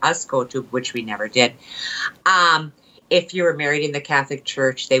made us go to, which we never did. If you were married in the Catholic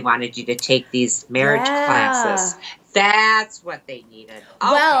Church, they wanted you to take these marriage classes. That's what they needed. Okay.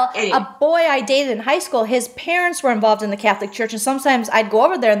 Well, anyway. A boy I dated in high school, his parents were involved in the Catholic Church, and sometimes I'd go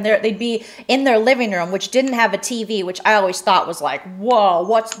over there and they'd be in their living room, which didn't have a TV, which I always thought was like, whoa,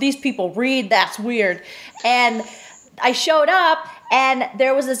 what's these people read? That's weird. And I showed up, and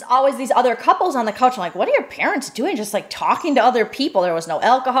there was always these other couples on the couch. I'm like, what are your parents doing? Just like talking to other people. There was no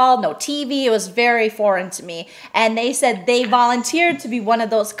alcohol, no TV. It was very foreign to me. And they said they volunteered to be one of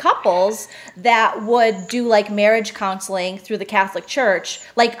those couples that would do like marriage counseling through the Catholic Church,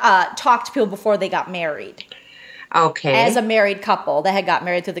 like talk to people before they got married. Okay. As a married couple that had got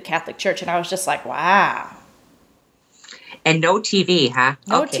married through the Catholic Church. And I was just like, wow. And no TV, huh?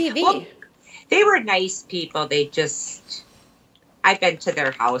 No TV. Well, they were nice people. I've been to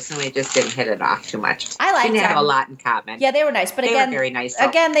their house and we just didn't hit it off too much. I liked them. Didn't have a lot in common. Yeah, they were nice, but they were very nice. Though.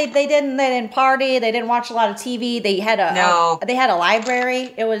 Again, they didn't party. They didn't watch a lot of TV. They had a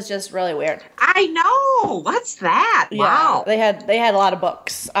library. It was just really weird. I know. What's that? Yeah, wow. They had a lot of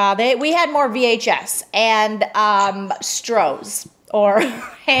books. We had more VHS and Stroh's or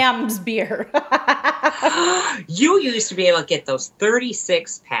Ham's beer. You used to be able to get those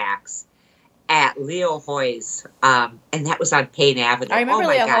 36 packs at Leo Hoy's, and that was on Payne Avenue. I remember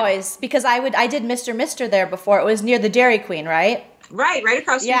Leo Hoy's because I did Mr. there before. It was near the Dairy Queen, right? Right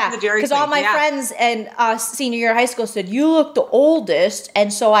across the street from the Dairy Queen. Because all my friends and senior year of high school said, you look the oldest,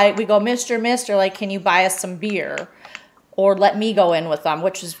 and so we go, Mr., like, can you buy us some beer? Or let me go in with them,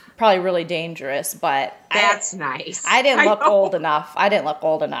 which is probably really dangerous, but... That's nice. I didn't look old enough.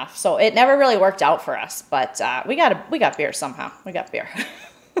 So it never really worked out for us, but we got beer somehow. We got beer.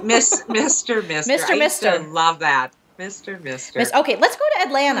 Mr. I used to love that. Mr. Okay, let's go to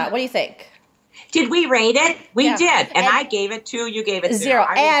Atlanta. What do you think? Did we rate it? We did. And I gave it 2. You gave it 0.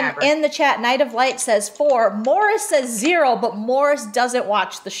 And in the chat, Night of Light says 4. Morris says 0, but Morris doesn't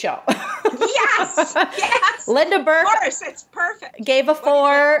watch the show. Yes. Linda Burke. Morris, it's perfect. Gave a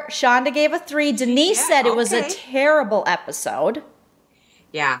 4. Shonda gave a 3. Denise said it was a terrible episode.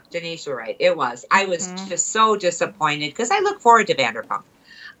 Yeah, Denise, you're right. It was. I was just so disappointed because I look forward to Vanderpump.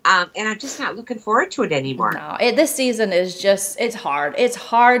 And I'm just not looking forward to it anymore. No, this season is it's hard. It's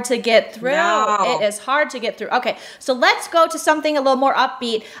hard to get through. No. It is hard to get through. Okay, so let's go to something a little more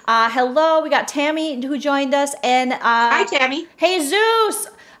upbeat. Hello, we got Tammy who joined us. And hi, Tammy. Hey, Zeus.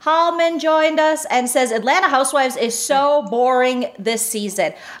 Hallman joined us and says, Atlanta Housewives is so boring this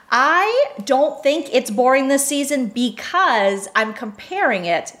season. I don't think it's boring this season because I'm comparing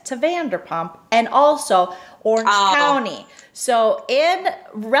it to Vanderpump and also Orange County. So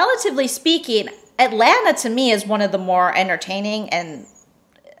relatively speaking, Atlanta to me is one of the more entertaining and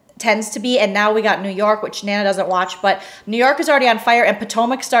tends to be. And now we got New York, which Nana doesn't watch, but New York is already on fire and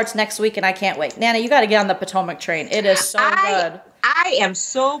Potomac starts next week and I can't wait. Nana, you got to get on the Potomac train. It is so good. I am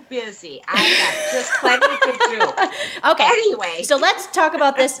so busy. I have just plenty to do. Okay. Anyway. So let's talk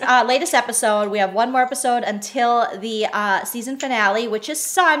about this latest episode. We have one more episode until the season finale, which is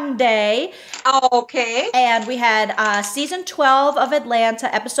Sunday. Okay. And we had season 12 of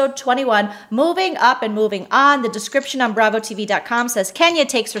Atlanta, episode 21, Moving Up and Moving On. The description on BravoTV.com says Kenya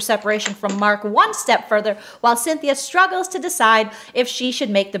takes her separation from Mark one step further, while Cynthia struggles to decide if she should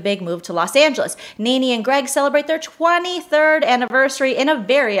make the big move to Los Angeles. Nene and Greg celebrate their 23rd anniversary in a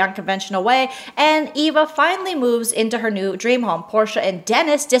very unconventional way, and Eva finally moves into her new dream home. Portia and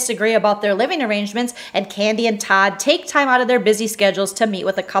Dennis disagree about their living arrangements, and Candy and Todd take time out of their busy schedules to meet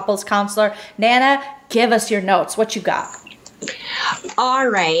with a couples counselor. Nana, give us your notes. What you got? All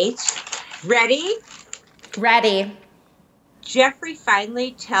right. Ready? Ready. Jeffrey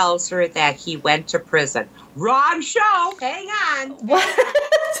finally tells her that he went to prison. Wrong show. Hang on. What?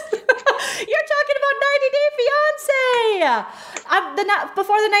 You're talking about 90 Day Fiancé.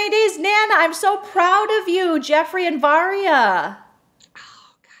 Before the 90 days, Nana, I'm so proud of you, Jeffrey and Varia.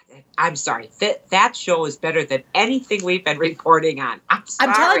 Oh, God. I'm sorry. That show is better than anything we've been reporting on. I'm sorry.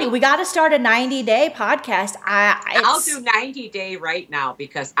 I'm telling you, we got to start a 90-day podcast. I'll do 90 Day right now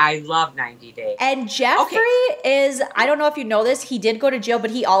because I love 90 Day. And Jeffrey is, I don't know if you know this, he did go to jail,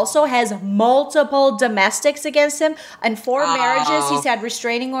 but he also has multiple domestics against him. And 4 marriages, he's had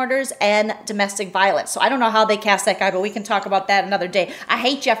restraining orders and domestic violence. So I don't know how they cast that guy, but we can talk about that another day. I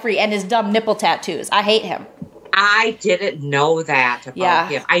hate Jeffrey and his dumb nipple tattoos. I hate him. I didn't know that about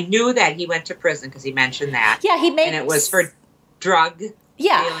him. I knew that he went to prison because he mentioned that. Yeah, he makes... And it was for drug.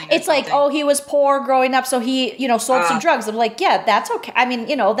 Yeah, it's like, he was poor growing up, so he, sold some drugs. I'm like, yeah, that's okay. I mean,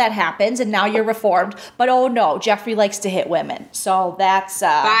 that happens, and now you're reformed. But oh no, Jeffrey likes to hit women. So that's...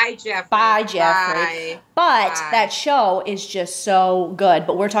 Bye, Jeffrey. Bye, Jeffrey. But that show is just so good.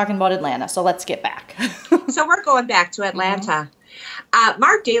 But we're talking about Atlanta, so let's get back. So we're going back to Atlanta.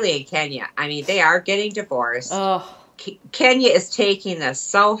 Mark Daly and Kenya, I mean, they are getting divorced. Oh. Kenya is taking this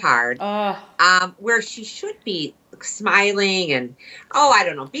so hard, where she should be smiling and, I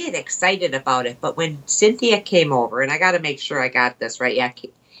don't know, being excited about it. But when Cynthia came over, and I got to make sure I got this right. Yeah,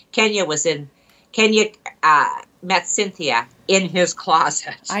 Kenya met Cynthia in his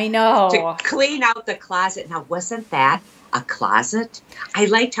closet. I know. To clean out the closet. Now, wasn't that a closet? I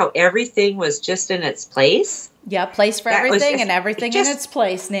liked how everything was just in its place. Yeah, place for everything and everything in its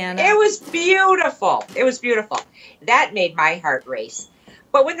place, Nana. It was beautiful. It was beautiful. That made my heart race.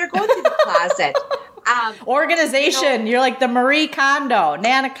 But when they're going through the closet... organization. You're like the Marie Kondo,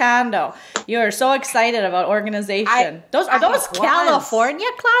 Nana Kondo. You're so excited about organization. Those California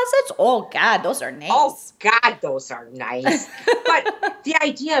closets? Oh, God, those are nice. Oh, God, those are nice. But the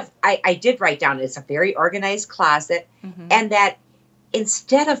idea of... I did write down it's a very organized closet, and that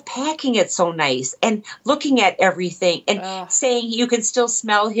instead of packing it so nice and looking at everything and saying you can still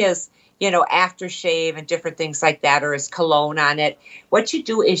smell his, aftershave and different things like that, or his cologne on it, what you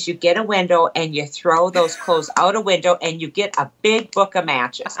do is you get a window and you throw those clothes out a window and you get a big book of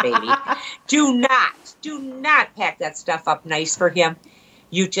matches, baby. Do not pack that stuff up nice for him.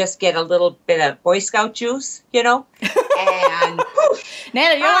 You just get a little bit of Boy Scout juice, and poof,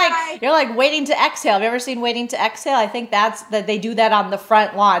 Nana, you're like Waiting to Exhale. Have you ever seen Waiting to Exhale? I think that they do that on the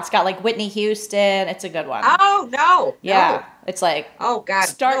front lawn. It's got like Whitney Houston. It's a good one. Oh no, yeah, no. It's like, oh God,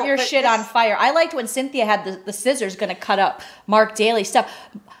 start your shit on fire. I liked when Cynthia had the scissors going to cut up Mark Daly stuff.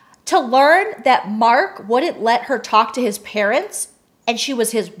 To learn that Mark wouldn't let her talk to his parents, and she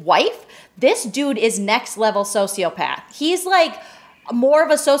was his wife. This dude is next level sociopath. He's like more of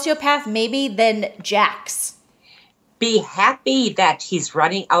a sociopath maybe than Jax. Be happy that he's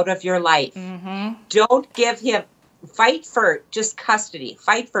running out of your life. Don't give him, fight for just custody.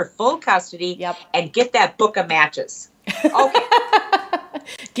 Fight for full custody and get that book of matches. Okay.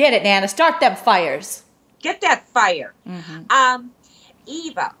 Get it, Nana. Start them fires. Get that fire.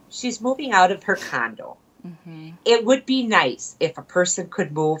 Eva, she's moving out of her condo. It would be nice if a person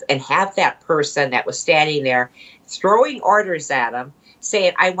could move and have that person that was standing there throwing orders at him,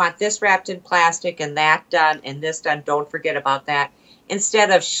 saying, I want this wrapped in plastic and that done and this done. Don't forget about that.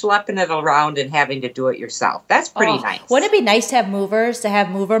 Instead of schlepping it around and having to do it yourself. That's pretty nice. Wouldn't it be nice to have movers, to have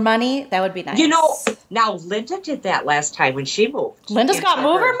mover money? That would be nice. Now Linda did that last time when she moved. Linda's got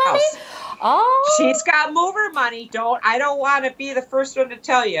mover money? Oh. She's got mover money. I don't want to be the first one to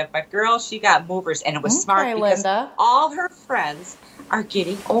tell you, but girl, she got movers, and it was smart because Linda. All her friends are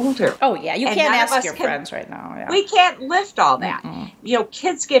getting older. Oh yeah, you can't ask your friends right now. Yeah. We can't lift all that.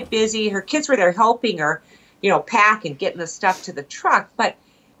 Kids get busy. Her kids were there helping her, pack and getting the stuff to the truck, but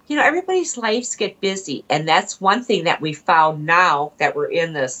everybody's lives get busy, and that's one thing that we found now that we're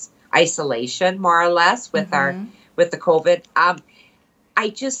in this isolation, more or less, with with the COVID. I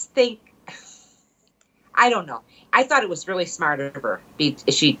just think. I don't know. I thought it was really smart of her.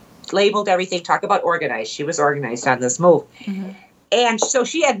 She labeled everything, talk about organized. She was organized on this move. And so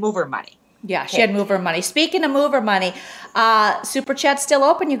she had mover money. Yeah, she had mover money. Speaking of mover money, Super Chat's still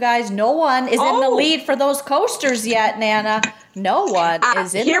open, you guys. No one is in the lead for those coasters yet, Nana. No one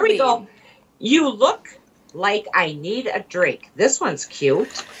is in the lead. Here we go. You look like I need a drink. This one's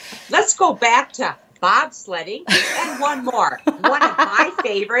cute. Let's go back to bobsledding and one more. One of my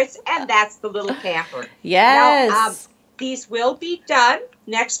favorites, and that's the little camper. Yes. Now, these will be done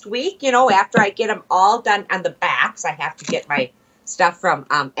next week, after I get them all done on the backs. I have to get my stuff from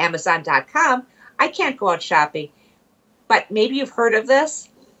Amazon.com. I can't go out shopping, but maybe you've heard of this.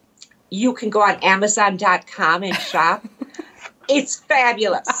 You can go on Amazon.com and shop. It's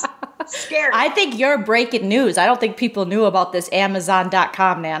fabulous. Scary. I think you're breaking news. I don't think people knew about this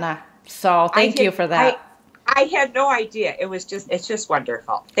Amazon.com, Nana. So thank you for that. I had no idea. It's just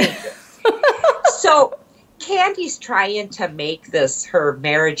wonderful. Thank you. So Candy's trying to make this her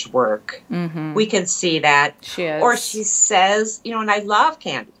marriage work. Mm-hmm. We can see that. She is. Or she says, and I love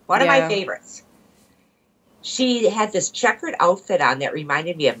Candy. One of my favorites. She had this checkered outfit on that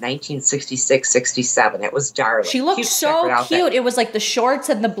reminded me of 1966, 67. It was darling. She looked so cute. It was like the shorts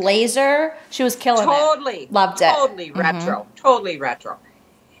and the blazer. She was killing it. Totally. Loved it. Totally retro. Totally retro.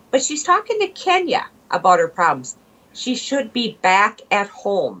 But she's talking to Kenya about her problems. She should be back at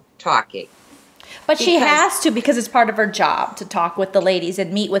home talking. But she has to, because it's part of her job to talk with the ladies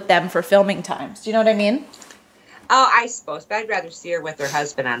and meet with them for filming times. Do you know what I mean? Oh, I suppose. But I'd rather see her with her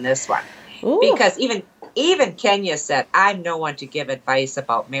husband on this one. Ooh. Because even Kenya said, I'm no one to give advice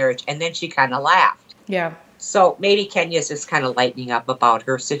about marriage. And then she kind of laughed. Yeah. So maybe Kenya's just kind of lightening up about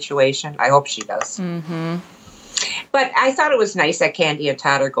her situation. I hope she does. Mm-hmm. But I thought it was nice that Candy and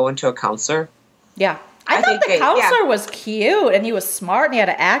Todd are going to a counselor. Yeah. I thought the counselor was cute, and he was smart, and he had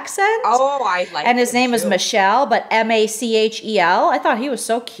an accent. Oh, I like him. And his name was Michelle, but Machel. I thought he was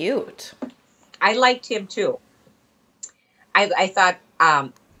so cute. I liked him, too. I thought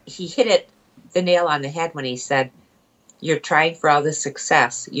he hit the nail on the head when he said, you're trying for all this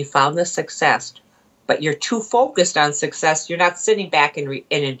success. You found the success, but you're too focused on success. You're not sitting back and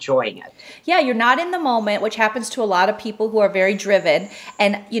enjoying it. Yeah, you're not in the moment, which happens to a lot of people who are very driven.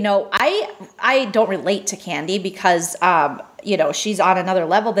 And, I don't relate to Candy because, she's on another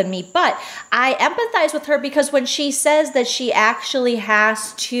level than me. But I empathize with her because when she says that she actually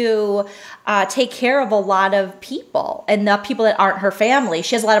has to take care of a lot of people and the people that aren't her family,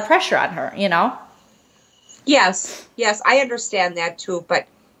 she has a lot of pressure on her, Yes, I understand that too. But,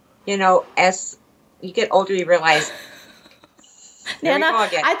 as you get older, you realize. Nana, I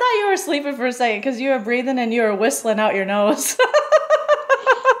thought you were sleeping for a second because you were breathing and you were whistling out your nose.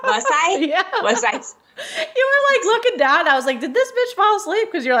 Was I? Yeah. Was I? You were like looking down. I was like, did this bitch fall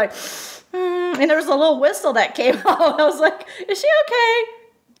asleep? Because you're like, and there was a little whistle that came out. I was like, is she okay?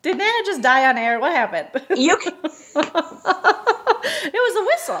 Did Nana just die on air? What happened? It was a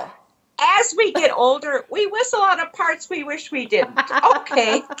whistle. As we get older, we whistle out of parts we wish we didn't.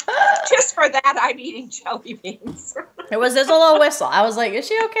 Okay. Just for that, I'm eating jelly beans. It was just a little whistle. I was like, is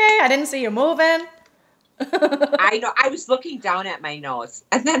she okay? I didn't see you moving. I know. I was looking down at my nose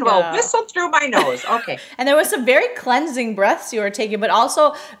and then whistle through my nose. Okay. And there was some very cleansing breaths you were taking, but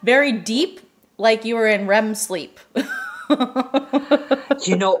also very deep, like you were in REM sleep.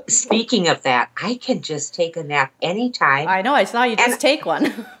 Speaking of that, I can just take a nap anytime. I know. I saw you just take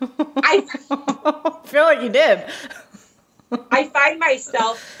one. I feel like you did. I find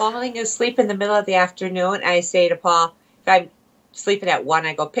myself falling asleep in the middle of the afternoon. And I say to Paul, if I'm sleeping at 1,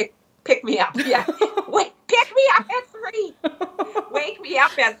 I go, pick me up. Yeah. Wait, pick me up at 3. Wake me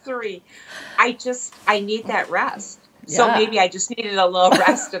up at 3. I need that rest. Yeah. So maybe I just needed a little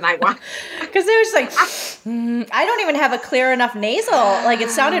rest and I want. Because it was like, I don't even have a clear enough nasal. Like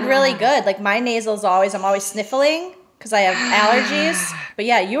it sounded really good. Like my nasal's I'm always sniffling because I have allergies. But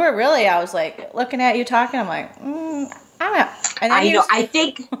yeah, you were really, I was like looking at you talking. I'm like, I'm out. And then I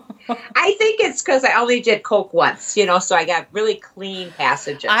think it's because I only did Coke once, so I got really clean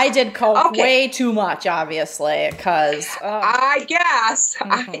passages. I did Coke way too much, obviously, because... I guess.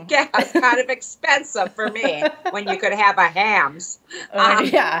 Kind of expensive for me when you could have a Hamm's.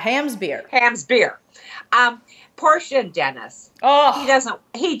 Hamm's beer. Hamm's beer. Portia and Dennis. Oh.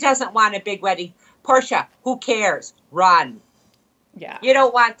 He doesn't want a big wedding. Portia, who cares? Run. Yeah. You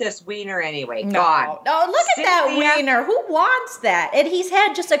don't want this wiener anyway. No. Gone. No, look at that wiener. Who wants that? And he's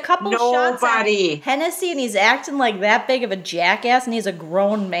had just a couple shots of Hennessy and he's acting like that big of a jackass and he's a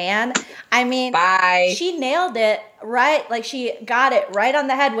grown man. I mean, she nailed it right. Like she got it right on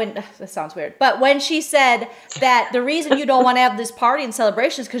the head when, this sounds weird, but when she said that the reason you don't want to have this party and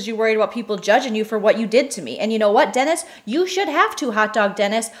celebration is because you're worried about people judging you for what you did to me. And you know what, Dennis? You should have to, hot dog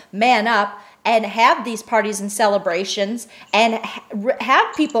Dennis, man up and have these parties and celebrations and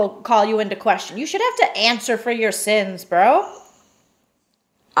have people call you into question. You should have to answer for your sins, bro.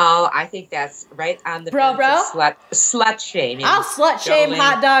 Oh, I think that's right on the slut shaming. I'll slut shame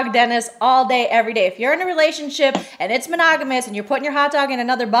hot dog Dennis all day, every day. If you're in a relationship and it's monogamous and you're putting your hot dog in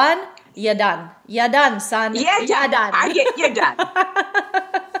another bun, you're done. You're done, son. You're done. You're done.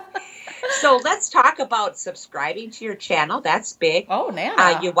 So let's talk about subscribing to your channel. That's big. Oh,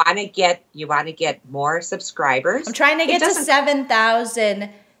 Nana. You want to get more subscribers. I'm trying to get to 7,000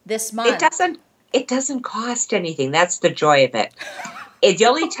 this month. It doesn't cost anything. That's the joy of it. It's the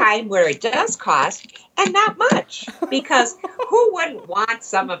only time where it does cost, and not much, because who wouldn't want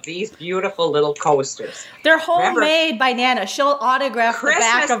some of these beautiful little coasters? They're homemade by Nana. She'll autograph the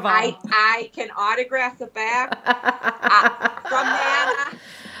back of them. I can autograph the back from Nana.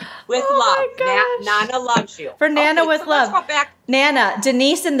 with love. Nana loves you. For Nana with love. Let's go back. Nana,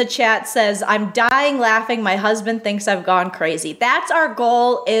 Denise in the chat says, I'm dying laughing. My husband thinks I've gone crazy. That's our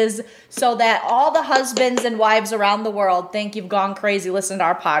goal, is so that all the husbands and wives around the world think you've gone crazy listening to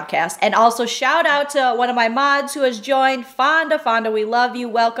our podcast. And also shout out to one of my mods who has joined, Fonda. Fonda, we love you.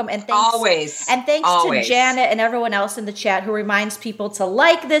 Welcome. And thanks. Always. And thanks to Janet and everyone else in the chat who reminds people to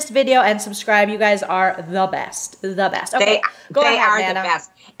like this video and subscribe. You guys are the best. The best. Okay, they are Nana. The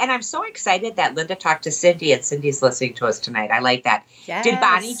best. And I'm so excited that Linda talked to Cindy, and Cindy's listening to us tonight. I like that. Yes. Did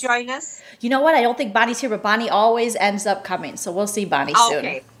Bonnie join us? You know what? I don't think Bonnie's here, but Bonnie always ends up coming. So we'll see Bonnie soon.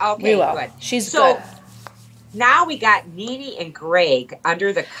 Okay, we will. Good. She's good. Now we got Nene and Greg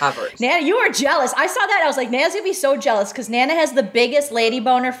under the covers. Nana, you are jealous. I saw that. I was like, Nana's going to be so jealous because Nana has the biggest lady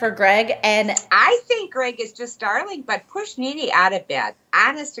boner for Greg. And I think Greg is just darling, but push Nene out of bed.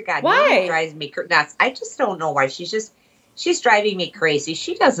 Honest to God. Why? Nene drives me nuts. I just don't know why. She's driving me crazy.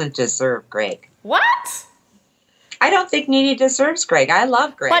 She doesn't deserve Greg. What? I don't think Nene deserves Greg. I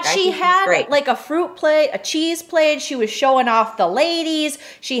love Greg. But she had like a fruit plate, a cheese plate. She was showing off the ladies.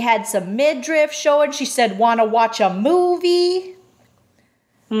 She had some midriff showing. She said, want to watch a movie.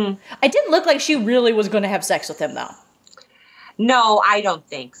 It didn't look like she really was going to have sex with him, though. No, I don't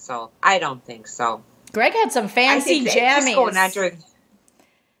think so. Greg had some fancy jammies.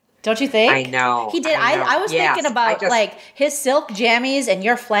 Don't you think? I know. He did. I was thinking about like his silk jammies and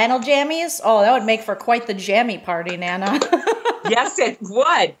your flannel jammies. Oh, that would make for quite the jammy party, Nana. Yes, it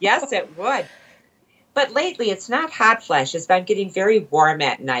would. Yes, it would. But lately, it's not hot flashes. But I'm getting very warm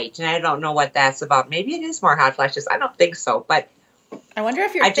at night, and I don't know what that's about. Maybe it is more hot flashes. I don't think so. But I wonder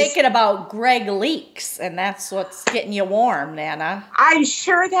if you're thinking about Greg Leaks, and that's what's getting you warm, Nana. I'm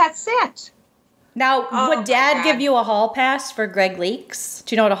sure that's it. Now, would Dad give you a hall pass for Greg Leaks?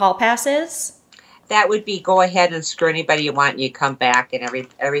 Do you know what a hall pass is? That would be go ahead and screw anybody you want and you come back and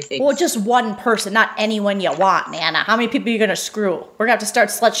everything. Well, just one person, not anyone you want, Nana. How many people are you going to screw? We're going to have to start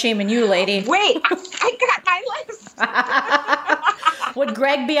slut-shaming you, lady. Wait, I got my list. Would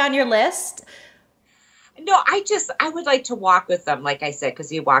Greg be on your list? No, I would like to walk with him, like I said, because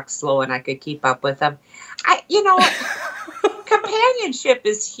he walks slow and I could keep up with him. Companionship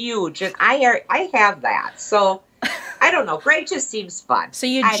is huge, and I have that. So, I don't know. Greg just seems fun. So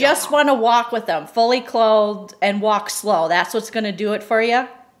you just want to walk with him, fully clothed, and walk slow. That's what's going to do it for you?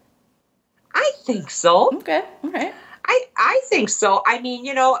 I think so. Okay, all right. I think so. I mean,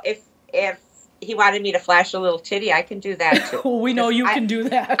 if he wanted me to flash a little titty, I can do that too. Well, we know you can do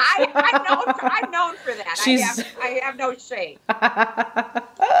that. I'm known for that. I have no shame.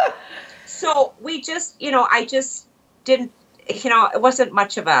 So we just, I just didn't, it wasn't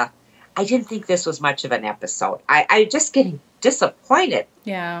much of I didn't think this was much of an episode. I just getting disappointed.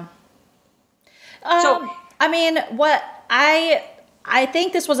 Yeah. I mean, I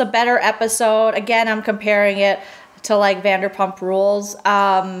think this was a better episode. Again, I'm comparing it to like Vanderpump Rules.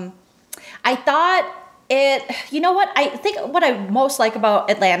 I thought I think what I most like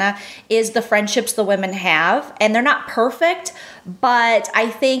about Atlanta is the friendships the women have, and they're not perfect, but I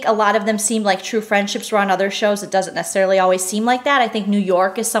think a lot of them seem like true friendships. Where on other shows, it doesn't necessarily always seem like that. I think New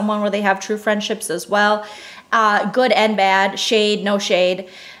York is someone where they have true friendships as well. Good and bad, shade, no shade.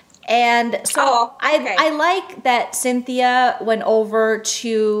 And so I like that Cynthia went over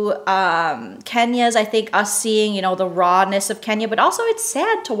to Kenya's. I think us seeing, the rawness of Kenya, but also it's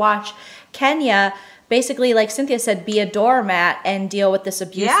sad to watch Kenya basically, like Cynthia said, be a doormat and deal with this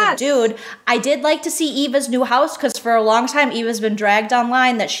abusive dude. I did like to see Eva's new house because for a long time, Eva's been dragged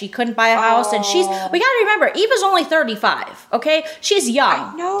online that she couldn't buy a house. And we got to remember, Eva's only 35, okay? She's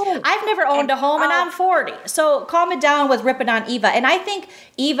young. I know. I've never owned a home and I'm 40. So calm it down with ripping on Eva. And I think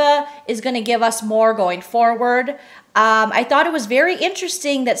Eva is going to give us more going forward. I thought it was very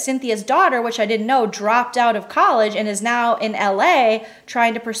interesting that Cynthia's daughter, which I didn't know, dropped out of college and is now in LA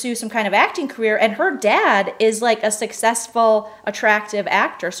trying to pursue some kind of acting career. And her dad is like a successful, attractive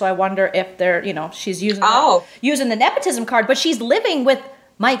actor. So I wonder if they're, she's using the nepotism card, but she's living with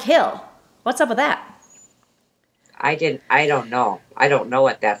Mike Hill. What's up with that? I don't know. I don't know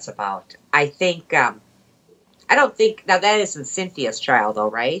what that's about. I think, now that isn't Cynthia's child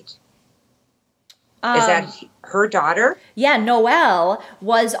though, right? Is that her daughter? Yeah, Noelle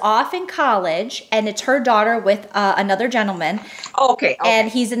was off in college, and it's her daughter with another gentleman. Okay. And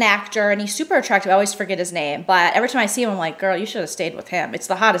he's an actor, and he's super attractive. I always forget his name, but every time I see him, I'm like, girl, you should have stayed with him. It's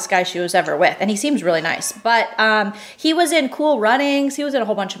the hottest guy she was ever with, and he seems really nice. But he was in Cool Runnings. He was in a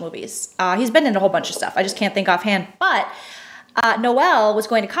whole bunch of movies. He's been in a whole bunch of stuff. I just can't think offhand. But Noelle was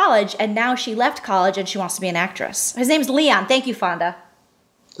going to college, and now she left college, and she wants to be an actress. His name's Leon. Thank you, Fonda.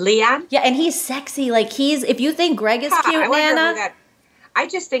 Leon? Yeah, and he's sexy. Like if you think Greg is cute, Nana. I I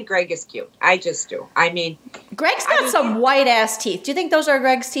just think Greg is cute. I just do. I mean, Greg's got some white ass teeth. Do you think those are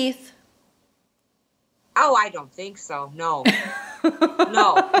Greg's teeth? Oh, I don't think so. No.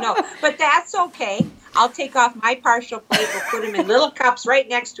 No. But that's okay. I'll take off my partial plate. We'll put them in little cups right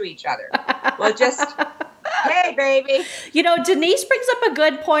next to each other. We'll just, hey, baby. You know, Denise brings up a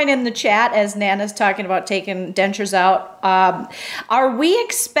good point in the chat as Nana's talking about taking dentures out. Are we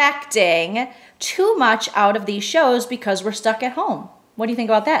expecting too much out of these shows because we're stuck at home? What do you think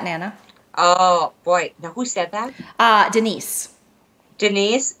about that, Nana? Oh, boy. Now, who said that? Denise.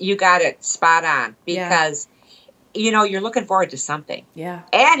 Denise, you got it spot on because, you're looking forward to something. Yeah.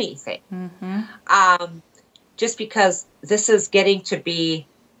 Anything. Mm-hmm. Just because this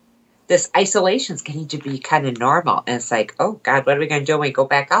isolation's getting to be kind of normal. And it's like, oh, God, what are we going to do when we go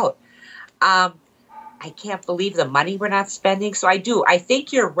back out? I can't believe the money we're not spending. So I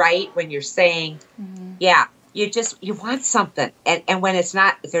think you're right when you're saying, you want something. And when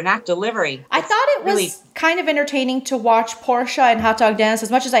they're not delivering. I thought it was kind of entertaining to watch Portia and Hot Dog Dennis.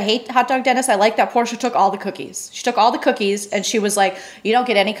 As much as I hate Hot Dog Dennis, I like that Portia took all the cookies. She took all the cookies and she was like, you don't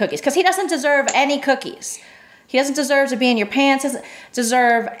get any cookies. Because he doesn't deserve any cookies. He doesn't deserve to be in your pants, doesn't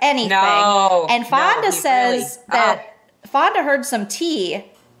deserve anything. No. And Fonda says that Fonda heard some tea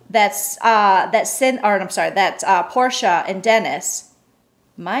that Portia and Dennis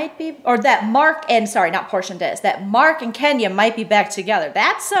might be, or that Mark and not Portia and Dennis, that Mark and Kenya might be back together.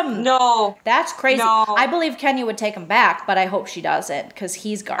 That's crazy. No. I believe Kenya would take him back, but I hope she doesn't because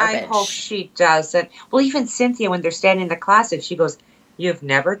he's garbage. I hope she doesn't. Well, even Cynthia, when they're standing in the closet, she goes, "You've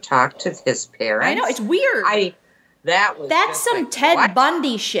never talked to his parents?" I know, it's weird. That's some like, Ted what?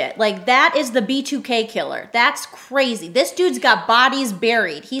 Bundy shit. Like, that is the B2K killer. That's crazy. This dude's got bodies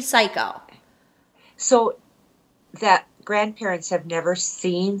buried. He's psycho. So that grandparents have never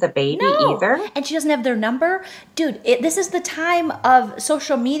seen the baby either? And she doesn't have their number? Dude, this is the time of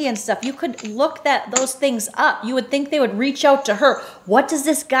social media and stuff. You could look those things up. You would think they would reach out to her. What does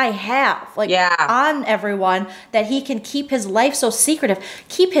this guy have? On everyone that he can keep his life so secretive?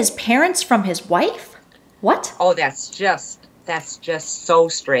 Keep his parents from his wife? What? Oh, that's just so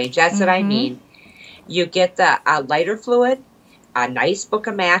strange. That's what I mean. You get the lighter fluid, a nice book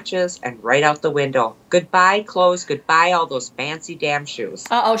of matches, and right out the window. Goodbye clothes, goodbye all those fancy damn shoes.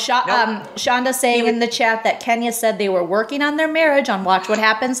 Shonda saying in the chat that Kenya said they were working on their marriage on Watch What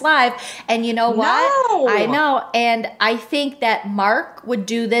Happens Live. And you know what? No. I know. And I think that Mark would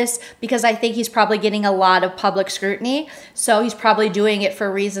do this because I think he's probably getting a lot of public scrutiny. So he's probably doing it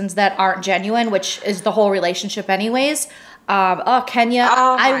for reasons that aren't genuine, which is the whole relationship anyways. Kenya,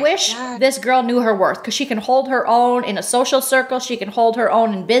 I wish this girl knew her worth because she can hold her own in a social circle. She can hold her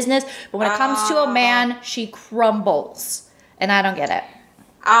own in business. But when it comes to a man, she crumbles. And I don't get it.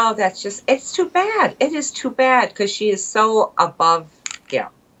 Oh, it's too bad. It is too bad because she is so above him.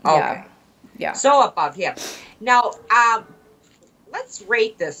 Okay. Yeah. So above him. Now, let's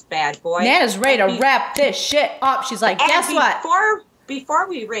rate this bad boy. Nana's ready to wrap this shit up. She's like, guess what? Before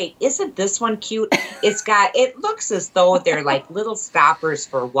we rate, isn't this one cute? It looks as though they're like little stoppers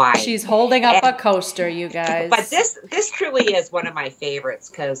for wine. She's holding up a coaster, you guys. But this truly is one of my favorites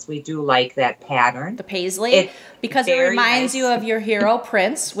because we do like that pattern. The paisley. Because it reminds you of your hero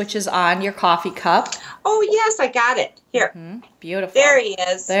Prince, which is on your coffee cup. Oh, yes, I got it. Here. Mm-hmm. Beautiful. There he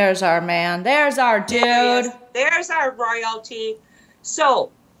is. There's our man. There's our dude. There's our royalty.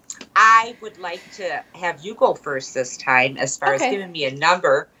 So, I would like to have you go first this time as far as giving me a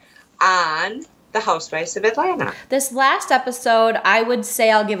number on The Housewives of Atlanta. This last episode, I would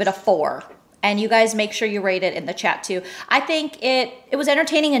say I'll give it a 4. And you guys make sure you rate it in the chat too. I think it was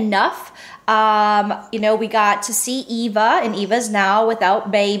entertaining enough. We got to see Eva, and Eva's now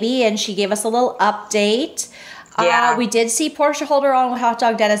without baby, and she gave us a little update. Yeah. We did see Portia hold her own with Hot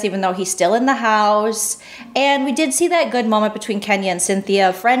Dog Dennis, even though he's still in the house. And we did see that good moment between Kenya and Cynthia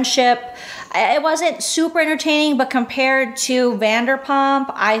of friendship. It wasn't super entertaining, but compared to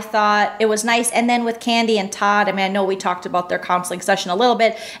Vanderpump, I thought it was nice. And then with Candy and Todd, I know we talked about their counseling session a little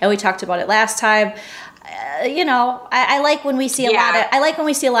bit, and we talked about it last time. I like when we see a lot of. I like when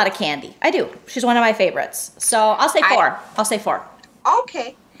we see a lot of Candy. I do. She's one of my favorites. So I'll say 4. I'll say 4.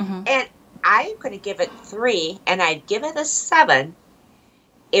 Okay. Mm-hmm. And I'm going to give it 3, and I'd give it a 7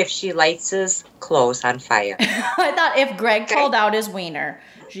 if she lights his clothes on fire. I thought if Greg pulled out his wiener,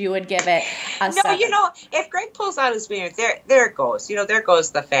 you would give it a 7. No, if Greg pulls out his wiener, there it goes. There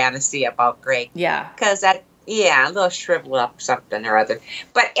goes the fantasy about Greg. Yeah. Because a little shrivel up something or other.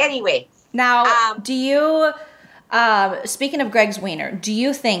 But anyway. Now, do you, speaking of Greg's wiener, do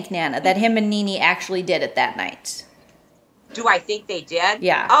you think, Nana, that him and Nene actually did it that night? Do I think they did?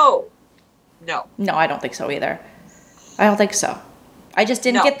 Yeah. Oh. No. No, I don't think so either. I don't think so. I just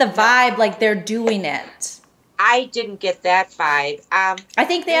didn't get the vibe like they're doing it. I didn't get that vibe. I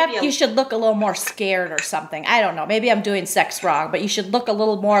think you should look a little more scared or something. I don't know. Maybe I'm doing sex wrong, but you should look a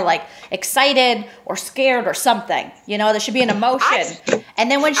little more like excited or scared or something. You know, there should be an emotion.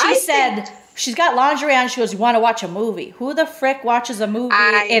 And then when she said she's got lingerie on, she goes, "You want to watch a movie?" Who the frick watches a movie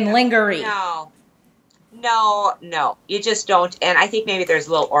in lingerie? No. You just don't. And I think maybe there's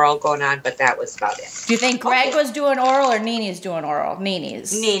a little oral going on, but that was about it. Do you think Greg was doing oral or Nene's doing oral?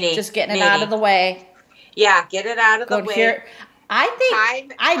 Nene's. Nene. Just getting it out of the way. Yeah, get it out of the way. Here.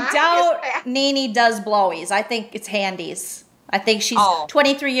 I doubt Nene does blowies. I think it's handies. I think she's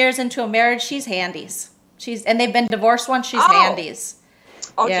 23 years into a marriage. She's handies. And they've been divorced once. She's handies.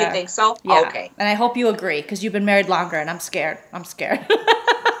 Oh, yeah. Do you think so? Yeah. Okay. And I hope you agree because you've been married longer, and I'm scared.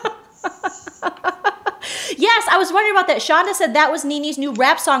 Yes, I was wondering about that. Shonda said that was Nene's new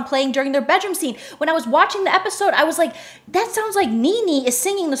rap song playing during their bedroom scene. When I was watching the episode, I was like, that sounds like Nene is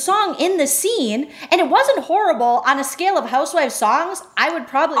singing the song in the scene, and it wasn't horrible. On a scale of Housewives songs, I would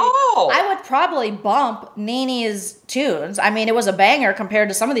probably bump Nene's tunes. I mean, it was a banger compared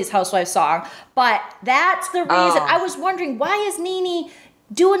to some of these Housewives songs, but that's the reason. I was wondering, why is Nene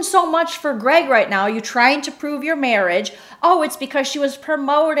doing so much for Greg right now? You're trying to prove your marriage. Oh, it's because she was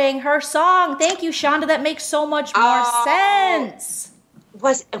promoting her song. Thank you, Shonda. That makes so much more sense.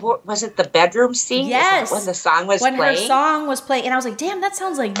 Was it the bedroom scene? Yes. When the song was playing? When her song was playing. And I was like, damn, that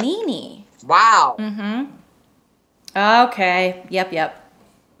sounds like Nene. Wow. Mm-hmm. Okay. Yep.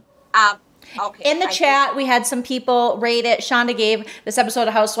 Okay. In the chat, we had some people rate it. Shonda gave this episode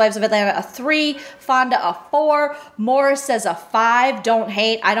of Housewives of Atlanta a 3, Fonda a 4, Morris says a 5. Don't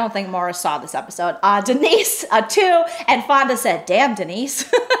hate. I don't think Morris saw this episode. Denise a 2, and Fonda said, "Damn, Denise."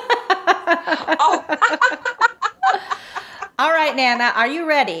 All right, Nana, are you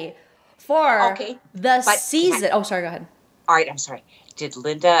ready for the season? Sorry, go ahead. All right, I'm sorry. Did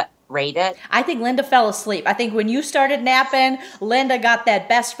Linda rate it? I think Linda fell asleep. I think when you started napping, Linda got that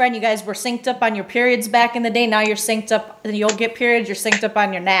best friend. You guys were synced up on your periods back in the day. Now you're synced up, and you'll get periods. You're synced up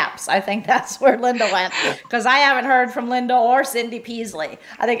on your naps. I think that's where Linda went, because I haven't heard from Linda or Cindy Peasley.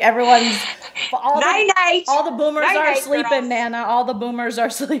 I think everyone's all the boomers are sleeping, girls. Nana. All the boomers are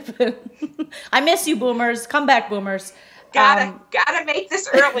sleeping. I miss you, boomers. Come back, boomers. Gotta make this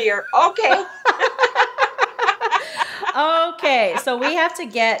earlier. Okay. Okay, so we have to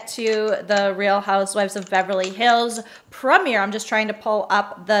get to the Real Housewives of Beverly Hills premiere. I'm just trying to pull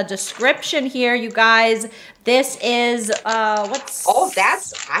up the description here, you guys. This is what's...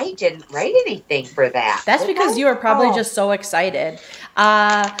 I didn't write anything for that. That's because you were probably just so excited.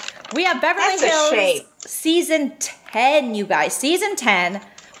 We have Beverly Hills season 10, you guys. Season 10.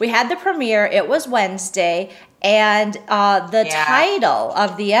 We had the premiere. It was Wednesday. And the title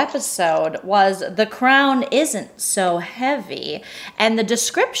of the episode was "The Crown Isn't So Heavy." And the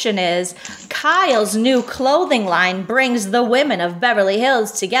description is, Kyle's new clothing line brings the women of Beverly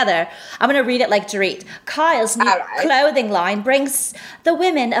Hills together. I'm going to read it like Dorit. Kyle's new clothing line brings the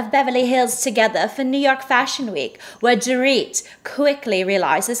women of Beverly Hills together for New York Fashion Week, where Dorit quickly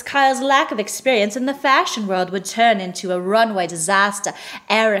realizes Kyle's lack of experience in the fashion world would turn into a runway disaster.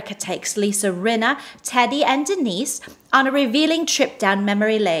 Erica takes Lisa Rinna, Teddy, and Denise on a revealing trip down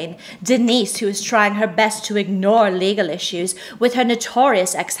memory lane. Denise, who is trying her best to ignore legal issues with her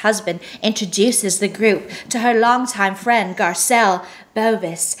notorious ex-husband, introduces the group to her longtime friend Garcelle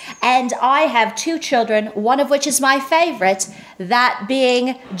Bovis. And I have 2 children, one of which is my favorite, that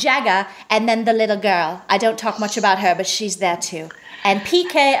being Jagga, and then the little girl. I don't talk much about her, but she's there too. And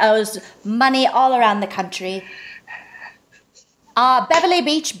PK owes money all around the country. Beverly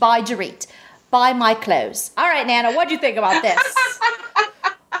Beach by Dorit. Buy my clothes. All right, Nana, what do you think about this?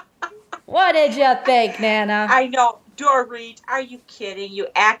 What did you think, Nana? I know. Dorit, are you kidding? You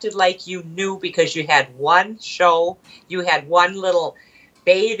acted like you knew because you had one show. You had one little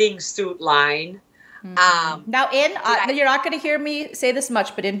bathing suit line. Now, you're not going to hear me say this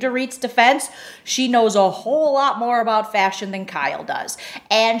much, but in Dorit's defense, she knows a whole lot more about fashion than Kyle does.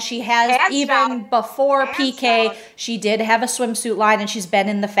 And she has, before PK, she did have a swimsuit line, and she's been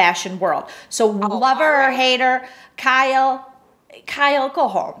in the fashion world. So love her or hate her, Kyle, go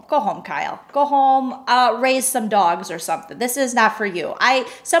home. Go home, Kyle. Go home, raise some dogs or something. This is not for you.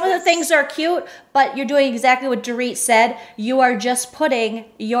 Some of the things are cute, but you're doing exactly what Dorit said. You are just putting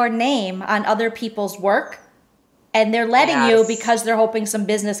your name on other people's work, and they're letting you because they're hoping some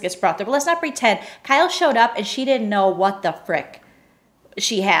business gets brought there. But let's not pretend. Kyle showed up, and she didn't know what the frick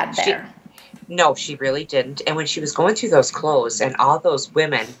she had there. No, she really didn't. And when she was going through those clothes and all those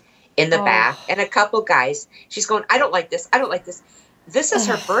women in the back and a couple guys, she's going, I don't like this. This is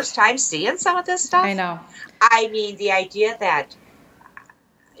her first time seeing some of this stuff. I know. I mean, the idea that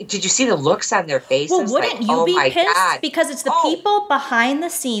Did you see the looks on their faces? Well, wouldn't you be pissed? God. Because it's the people behind the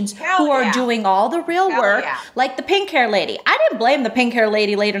scenes Hell who are yeah. doing all the real Hell work, yeah. like the pink hair lady. I didn't blame the pink hair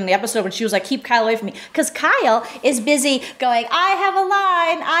lady later in the episode when she was like, keep Kyle away from me. Because Kyle is busy going, I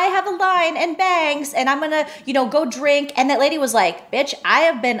have a line and bangs, and I'm going to, go drink. And that lady was like, bitch,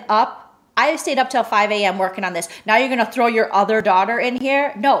 I stayed up till 5 a.m. working on this. Now you're going to throw your other daughter in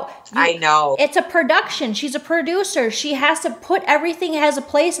here? No. I know. It's a production. She's a producer. She has to put everything has a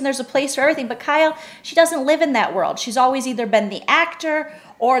place, and there's a place for everything. But Kyle, she doesn't live in that world. She's always either been the actor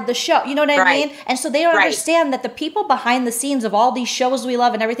or the show. You know what I mean? And so they don't understand that the people behind the scenes of all these shows we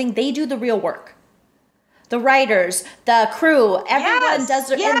love and everything, they do the real work. The writers, the crew, everyone does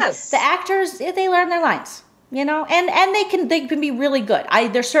their, and the actors, they learn their lines. And they can be really good.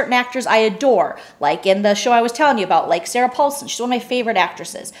 There's certain actors I adore, like in the show I was telling you about, like Sarah Paulson. She's one of my favorite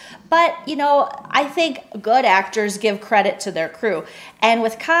actresses. But, I think good actors give credit to their crew. And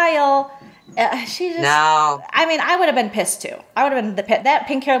with Kyle, she just... No. I mean, I would have been pissed too. I would have been that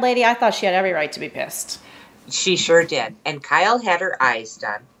pink hair lady. I thought she had every right to be pissed. She sure did. And Kyle had her eyes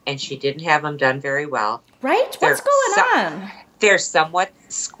done, and she didn't have them done very well. Right? What's going on? They're somewhat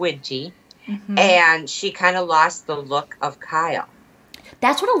squinty. Mm-hmm. And she kind of lost the look of Kyle.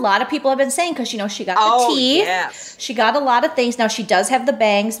 That's what a lot of people have been saying because, she got the teeth. Yes. She got a lot of things. Now, she does have the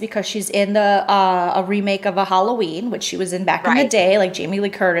bangs because she's in a remake of a Halloween, which she was in back in the day, like Jamie Lee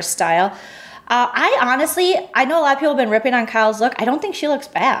Curtis style. I know a lot of people have been ripping on Kyle's look. I don't think she looks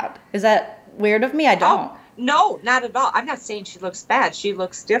bad. Is that weird of me? I don't. No, not at all. I'm not saying she looks bad. She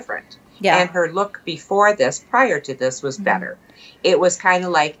looks different. Yeah. And her look prior to this, was better. It was kind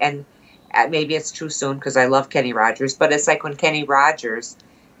of like, and maybe it's too soon because I love Kenny Rogers, but it's like when Kenny Rogers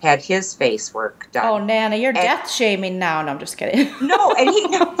had his face work done. Oh, Nana, you're death shaming now. No, I'm just kidding. No, and he...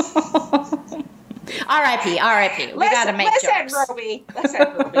 R.I.P. We got to make jokes.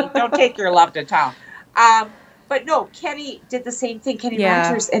 Listen, Ruby. Don't take your love to town. But no, Kenny did the same thing. Kenny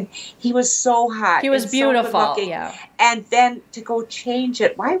Rogers, and he was so hot. He was beautiful. So and then to go change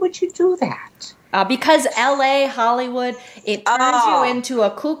it, why would you do that? Because L.A., Hollywood, it turns you into a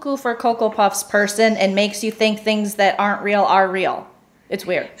cuckoo for Cocoa Puffs person and makes you think things that aren't real are real. It's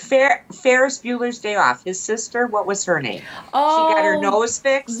weird. Ferris Bueller's Day Off. His sister, what was her name? Oh, she got her nose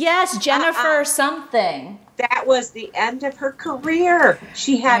fixed. Yes, Jennifer something. That was the end of her career.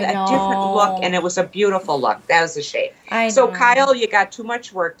 She had a different look, and it was a beautiful look. That was a shame. So, Kyle, you got too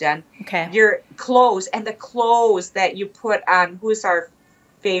much work done. Okay. Your clothes and the clothes that you put on, who's our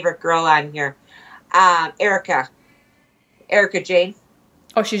favorite girl on here? Erica Jane.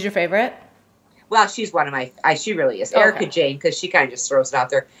 Oh, she's your favorite? Well, she's one of my, she really is. Erica Jane, because she kind of just throws it out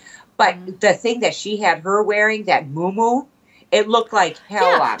there. But the thing that she had her wearing, that muumuu, it looked like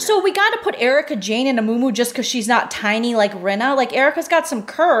hell on her. So we got to put Erica Jane in a muumuu just because she's not tiny like Rinna. Like, Erica's got some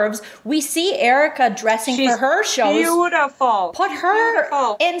curves. We see Erica dressing for her shows. Beautiful. Put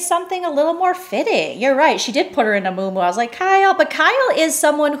her in something a little more fitting. You're right. She did put her in a muumuu. I was like, Kyle. But Kyle is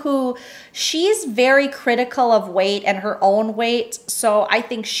someone who, she's very critical of weight and her own weight. So I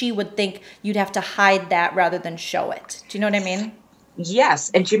think she would think you'd have to hide that rather than show it. Do you know what I mean?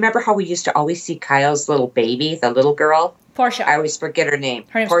 Yes. And do you remember how we used to always see Kyle's little baby, the little girl? Portia. I always forget her name.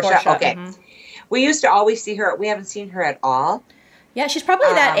 Her name's Portia. Okay. Mm-hmm. We used to always see her. We haven't seen her at all. Yeah, she's probably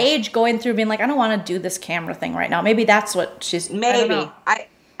that age going through being like, I don't want to do this camera thing right now. Maybe that's what she's... Maybe. I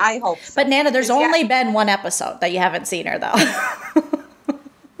hope so. But Nana, there's only been one episode that you haven't seen her, though.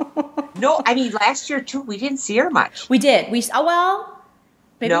 No, I mean, last year, too, we didn't see her much. We did. Maybe we didn't.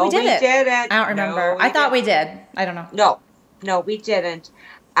 We didn't. I don't remember. I thought we did. I don't know. No, we didn't.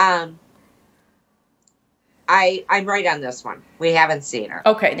 I'm right on this one. We haven't seen her.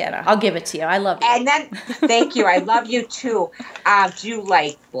 Okay, Nana, I'll give it to you. I love you. And then, thank you. I love you too. Do you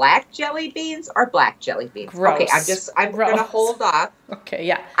like black jelly beans or black jelly beans? Gross. Okay, I'm going to hold off. Okay,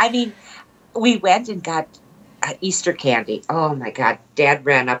 yeah. I mean, we went and got Easter candy. Oh my God. Dad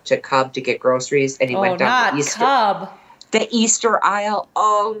ran up to Cub to get groceries and he went down to Easter. Cub. The Easter aisle.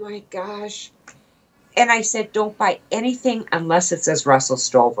 Oh my gosh. And I said, don't buy anything unless it says Russell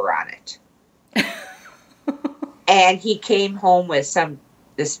Stover on it. And he came home with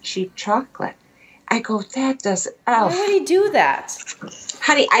this cheap chocolate. I go, that doesn't... Oh. Why would he do that?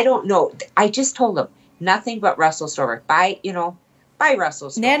 Honey, I don't know. I just told him, nothing but Russell Stover. Buy Russell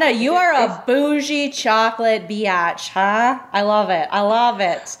Stover. Nana, you are a bougie chocolate biatch, huh? I love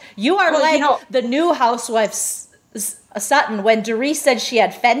it. You are the new housewife Sutton when Doris said she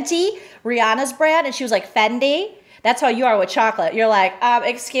had Fenty, Rihanna's brand, and she was like, Fendi. That's how you are with chocolate. You're like,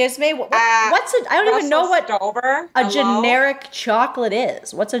 excuse me, what's I don't even know what Stover? A generic chocolate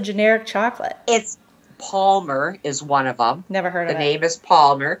is. What's a generic chocolate? It's Palmer is one of them. Never heard The of it. name is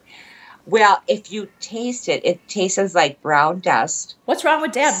Palmer. Well, if you taste it, it tastes like brown dust. What's wrong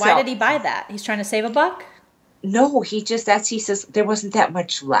with Dad? Why So- did he buy that? He's trying to save a buck? No, he says there wasn't that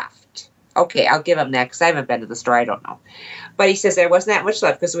much left. Okay, I'll give him that because I haven't been to the store. I don't know. But he says there wasn't that much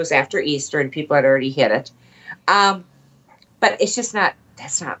left because it was after Easter and people had already hit it. But it's just not,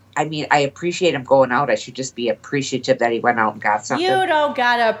 I mean, I appreciate him going out. I should just be appreciative that he went out and got something. You don't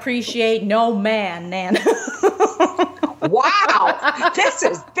gotta appreciate no man, Nana. Wow, this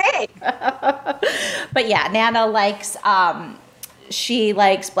is big. But yeah, Nana likes, she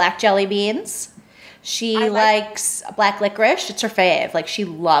likes black jelly beans. She I like- likes black licorice. It's her fave. Like, she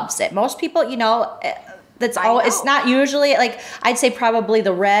loves it. Most people, that's I all. know. It's not usually, like, I'd say probably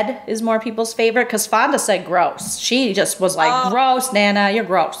the red is more people's favorite because Fonda said gross. She just was like, Oh. gross, Nana, you're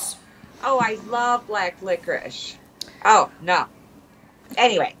gross. Oh, I love black licorice. Oh, no.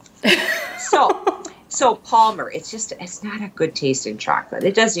 Anyway, so Palmer, it's not a good tasting chocolate.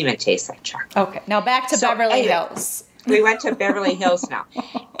 It doesn't even taste like chocolate. Okay, now back to So, Beverly anyway. Hills. We went to Beverly Hills now.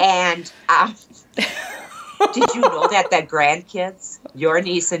 And did you know that the grandkids, your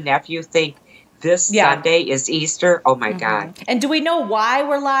niece and nephew, think this Yeah. Sunday is Easter? Oh, my God. And do we know why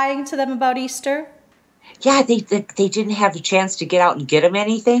we're lying to them about Easter? Yeah, they didn't have a chance to get out and get them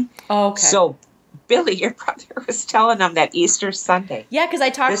anything. Okay. So, Billy, your brother, was telling them that Easter's Sunday. Yeah, because I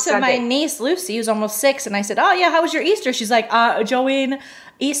talked This to my Sunday. niece, Lucy, who's almost 6, and I said, oh, yeah, how was your Easter? She's like, Joanne,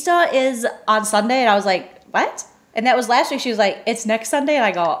 Easter is on Sunday. And I was like, what? And that was last week. She was like, it's next Sunday. And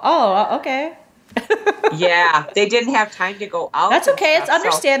I go, oh, okay. Yeah, they didn't have time to go out. That's and okay. It's stuff, so-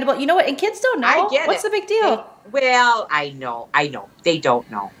 understandable. You know what? And kids don't know. I get What's it. the big deal? Well, I know. They don't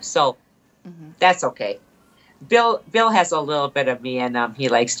know. So that's okay. Bill has a little bit of me in him. He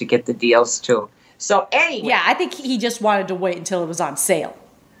likes to get the deals too. So anyway, Yeah, I think he just wanted to wait until it was on sale.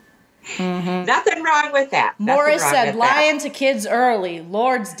 nothing wrong with that. Nothing Morris wrong said, with that. lying to kids early.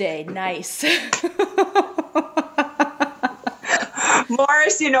 Lord's Day. Nice.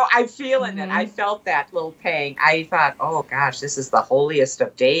 Morris, I'm feeling it. I felt that little pang. I thought, oh gosh, this is the holiest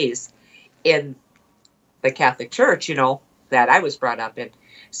of days in the Catholic Church, that I was brought up in.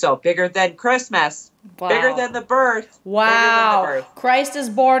 So bigger than Christmas, Wow. bigger than the birth. Wow. Bigger than the birth. Christ is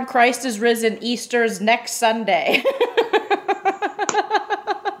born, Christ is risen, Easter's next Sunday.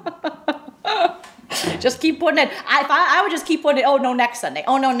 Just keep putting it. I would just keep putting it, oh no, next Sunday.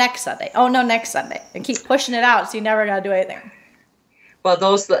 Oh no, next Sunday. Oh no, next Sunday. And keep pushing it out so you never got to do anything. Well,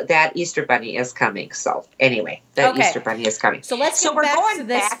 that Easter Bunny is coming. So anyway, that Okay. Easter Bunny is coming. So let's get we're back going to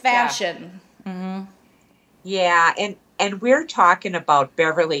this back fashion. Yeah, and we're talking about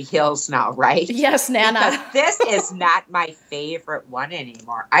Beverly Hills now, right? Yes, Nana. Because this is not my favorite one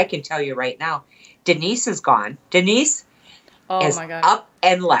anymore. I can tell you right now. Denise is gone. Denise Oh is my God. up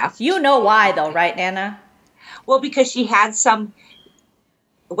and left. You know why though, right, Nana? Well, because she had some,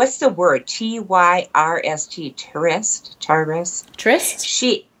 what's the word? Tyrst, tourist. Tryst?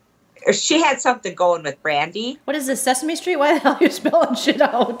 She had something going with Brandy. What is this, Sesame Street? Why the hell are you spelling shit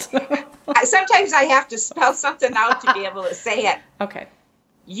out? Sometimes I have to spell something out to be able to say it. Okay.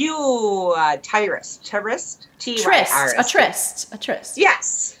 Tyrst, Tryst. Tyrst. A tryst.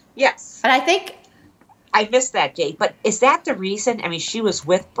 Yes. And I think I missed that date, but is that the reason? I mean, she was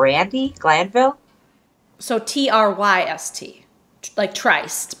with Brandy Glanville. so Tryst. Like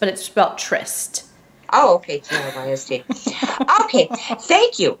tryst, but it's spelled tryst. Oh, okay, Tyrst. Okay,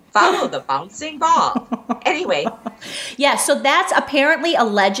 thank you. Follow the bouncing ball. Anyway, Yeah, so that's apparently,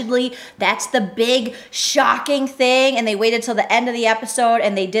 allegedly, that's the big shocking thing. And they waited till the end of the episode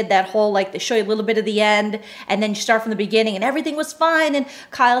and they did that whole, like, they show you a little bit of the end and then you start from the beginning and everything was fine. And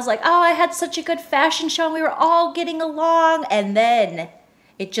Kyle's like, oh, I had such a good fashion show and we were all getting along. And then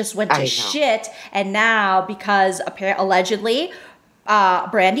it just went I to know. shit. And now, because allegedly,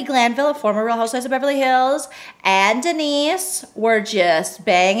 Brandy Glanville, former Real Housewives of Beverly Hills, and Denise were just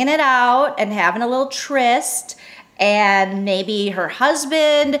banging it out and having a little tryst. And maybe her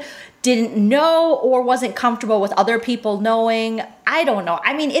husband didn't know or wasn't comfortable with other people knowing. I don't know.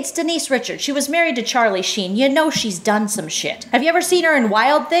 I mean, it's Denise Richards. She was married to Charlie Sheen. You know she's done some shit. Have you ever seen her in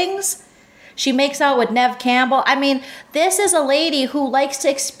Wild Things? She makes out with Nev Campbell. I mean, this is a lady who likes to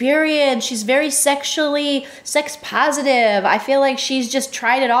experience. She's very sex positive. I feel like she's just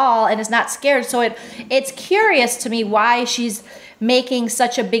tried it all and is not scared. So it's curious to me why she's making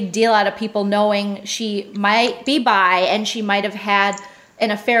such a big deal out of people knowing she might be bi and she might have had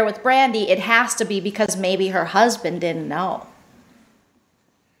an affair with Brandy. It has to be because maybe her husband didn't know.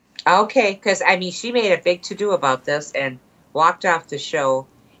 okay, because I mean, she made a big to-do about this and walked off the show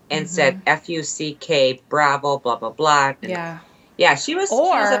and said F-U-C-K, bravo, blah, blah, blah. And, Yeah. Yeah, she was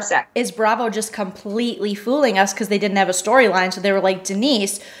Or upset. is Bravo just completely fooling us because they didn't have a storyline? So they were like,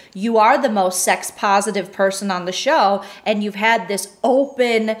 Denise, you are the most sex positive person on the show, and you've had this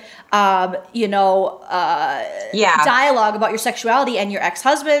open, dialogue about your sexuality and your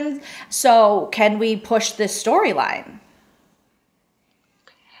ex-husband. So can we push this storyline?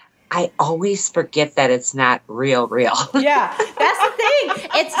 I always forget that it's not real. Yeah, that's the thing.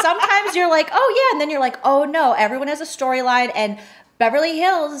 It's sometimes you're like, oh yeah, and then you're like, oh no, everyone has a storyline. And Beverly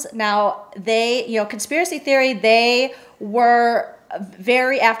Hills, now they, conspiracy theory, they were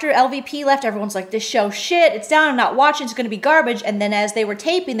after LVP left, everyone's like, this show shit, it's down, I'm not watching, it's going to be garbage. And then as they were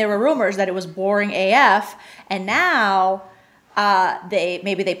taping, there were rumors that it was boring AF. And now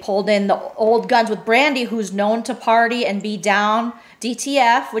they pulled in the old guns with Brandy, who's known to party and be down.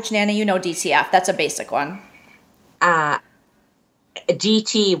 DTF, which Nana, DTF. That's a basic one.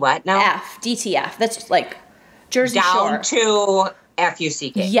 DT what now? DTF. That's like Jersey down Shore. To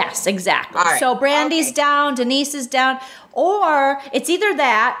FUCK. Yes, exactly. All right. So Brandy's down, Denise is down, or it's either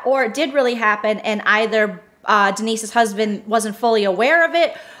that or it did really happen and either Denise's husband wasn't fully aware of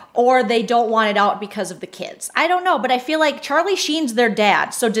it or they don't want it out because of the kids. I don't know, but I feel like Charlie Sheen's their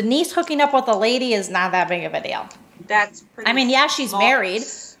dad. So Denise hooking up with a lady is not that big of a deal. That's pretty she's married.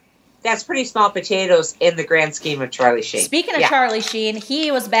 That's pretty small potatoes in the grand scheme of Charlie Sheen. Speaking of Charlie Sheen,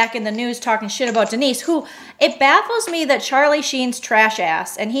 he was back in the news talking shit about Denise, who, it baffles me that Charlie Sheen's trash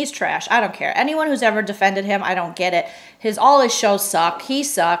ass, and he's trash, I don't care. Anyone who's ever defended him, I don't get it. All his shows suck. He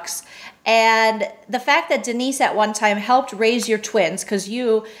sucks. And the fact that Denise at one time helped raise your twins because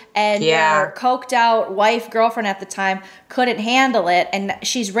you and your coked out wife, girlfriend at the time couldn't handle it, and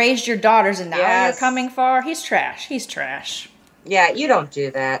she's raised your daughters, and now you're coming for her. He's trash. He's trash. Yeah, you don't do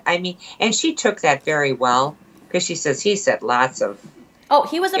that. I mean, and she took that very well because she says he said lots of. Oh,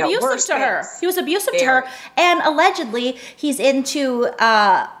 he was abusive to her. He was abusive to her, and allegedly he's into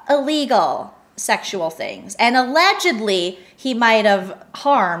illegal sexual things, and allegedly he might have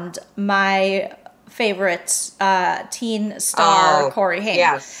harmed my favorite teen star Corey Haim.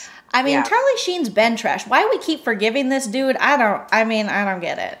 Yes. I mean, Charlie Sheen's been trash. Why we keep forgiving this dude? I don't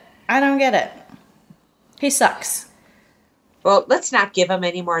get it. I don't get it. He sucks. Well, let's not give him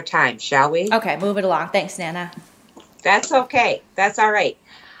any more time, shall we? Okay, move it along. Thanks, Nana. That's okay. That's all right.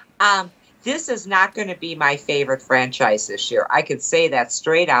 This is not going to be my favorite franchise this year. I could say that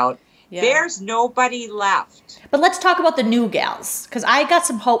straight out. Yeah. There's nobody left. But let's talk about the new gals, because I got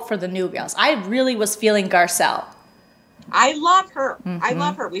some hope for the new gals. I really was feeling Garcelle. I love her. Mm-hmm. I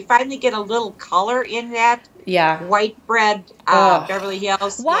love her. We finally get a little color in that white bread Beverly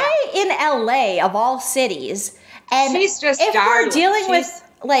Hills. Why in LA, of all cities? And she's just if darling. We're dealing with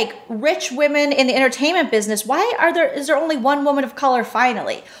like rich women in the entertainment business, is there only one woman of color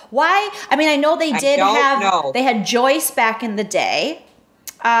finally? Why? I mean, I know they they had Joyce back in the day.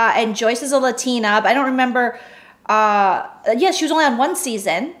 And Joyce is a Latina, but I don't remember. She was only on one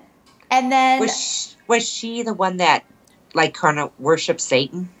season. And then was she the one that kind of worshipped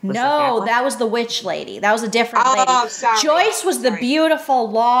Satan? No, that was the witch lady. That was a different lady. Oh, sorry. Joyce was the beautiful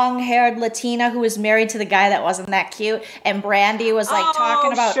long-haired Latina who was married to the guy that wasn't that cute. And Brandy was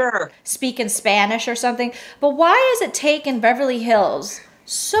talking about speaking Spanish or something. But why is it taking Beverly Hills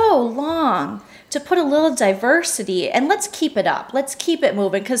so long to put a little diversity? And let's keep it up. Let's keep it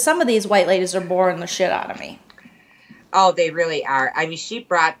moving, because some of these white ladies are boring the shit out of me. Oh, they really are. I mean, she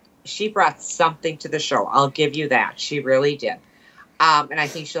brought something to the show. I'll give you that. She really did. And I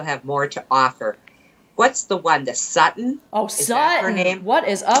think she'll have more to offer. What's the one? The Sutton? Oh, is Sutton. That her name? What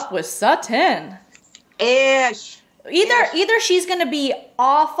is up with Sutton? Ish. Either she's going to be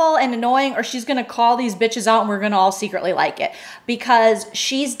awful and annoying, or she's going to call these bitches out and we're going to all secretly like it. Because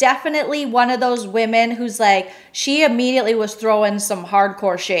she's definitely one of those women who's like, she immediately was throwing some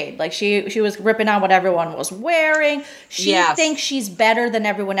hardcore shade. Like she was ripping on what everyone was wearing. She thinks she's better than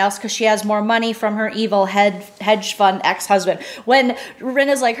everyone else because she has more money from her evil hedge fund ex-husband. When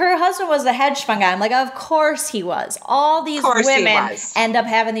Rinna's like, her husband was a hedge fund guy. I'm like, of course he was. All these women end up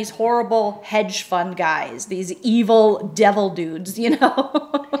having these horrible hedge fund guys, these evil devil dudes,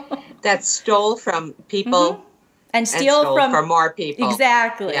 that stole from people. Mm-hmm. And steal from more people.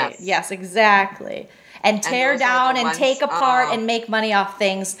 Exactly. Yes, exactly. And tear down and take apart and make money off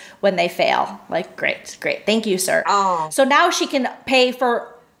things when they fail. Like, great. Thank you, sir. Oh. So now she can pay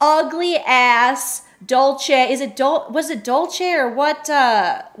for ugly ass Dolce. Was it Dolce or what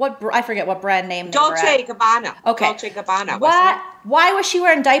I forget what brand name they were at. Dolce Gabbana. Okay. Dolce Gabbana. Why was she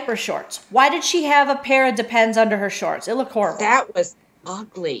wearing diaper shorts? Why did she have a pair of Depends under her shorts? It looked horrible. That was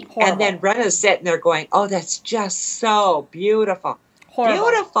ugly. Horrible. And then Brenna's sitting there going, oh, that's just so beautiful. Horrible.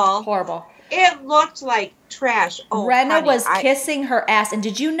 Beautiful. Horrible. It looked like trash. Oh, Rinna honey, was kissing her ass. And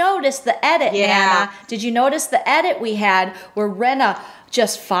did you notice the edit, Yeah. Nana? Did you notice the edit we had where Rinna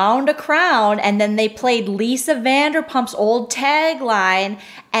just found a crown and then they played Lisa Vanderpump's old tagline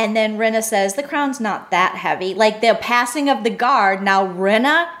and then Rinna says, the crown's not that heavy. Like the passing of the guard. Now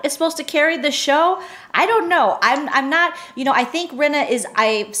Rinna is supposed to carry the show. I don't know. I'm not, I think Rinna is,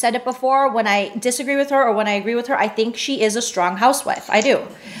 I've said it before, when I disagree with her or when I agree with her, I think she is a strong housewife. I do.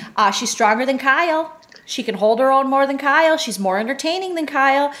 She's stronger than Kyle. She can hold her own more than Kyle. She's more entertaining than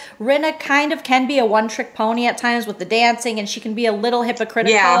Kyle. Rinna kind of can be a one-trick pony at times with the dancing, and she can be a little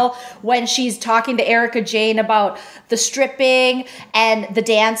hypocritical when she's talking to Erika Jayne about the stripping and the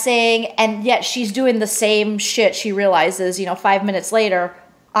dancing, and yet she's doing the same shit she realizes, 5 minutes later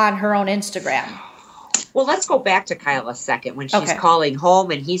on her own Instagram. Well, let's go back to Kyle a second when she's calling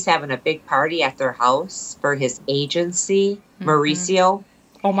home and he's having a big party at their house for his agency, Mauricio.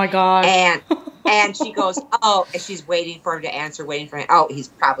 Oh, my God. And she goes, oh, and she's waiting for him to answer, waiting for him. Oh, he's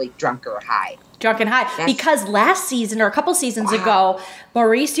probably drunk or high. Drunk and high. Because last season or a couple seasons ago,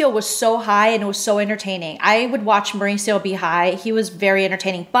 Mauricio was so high and it was so entertaining. I would watch Mauricio be high. He was very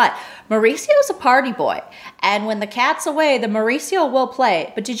entertaining. But Mauricio's a party boy. And when the cat's away, the Mauricio will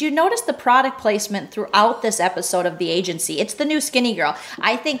play. But did you notice the product placement throughout this episode of The Agency? It's the new Skinny Girl.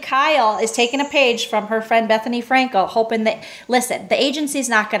 I think Kyle is taking a page from her friend Bethany Frankel, hoping that, listen, The Agency's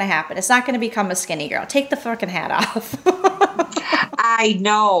not going to happen. It's not going to become a Skinny Girl. Take the fucking hat off. I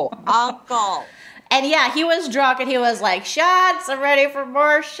know, Uncle. And yeah, he was drunk and he was like, shots, I'm ready for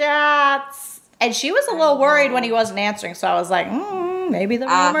more shots. And she was a little worried when he wasn't answering. So I was like, maybe the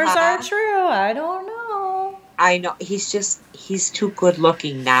rumors are true. I don't know. I know. He's too good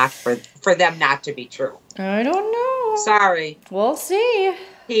looking not for them not to be true. I don't know. Sorry. We'll see.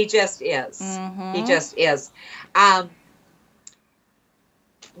 He just is. Mm-hmm. He just is.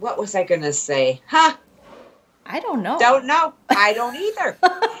 What was I going to say? I don't know. Don't know. I don't either.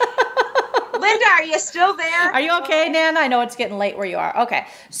 Linda, are you still there? Are you okay, Nana? I know it's getting late where you are. Okay.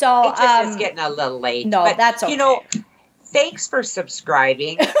 So it just is getting a little late. No, but, that's okay. Thanks for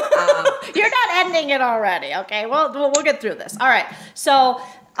subscribing. You're not ending it already, okay? We'll get through this. All right. So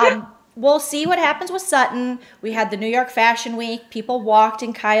we'll see what happens with Sutton. We had the New York Fashion Week. People walked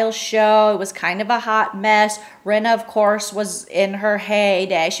in Kyle's show. It was kind of a hot mess. Rinna, of course, was in her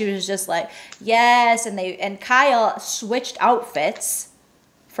heyday. She was just like, yes. And Kyle switched outfits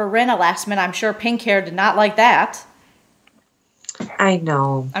for Rinna last minute. I'm sure pink hair did not like that. I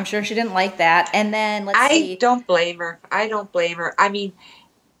know. I'm sure she didn't like that. And then let's see. I don't blame her. I mean,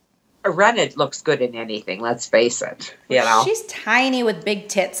 Rinna looks good in anything, let's face it. She's tiny with big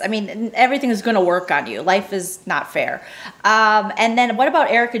tits. I mean, everything is going to work on you. Life is not fair. And then what about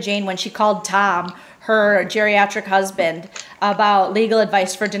Erika Jayne when she called Tom, her geriatric husband, about legal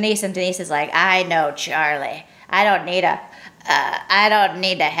advice for Denise? And Denise is like, I know, Charlie. I don't need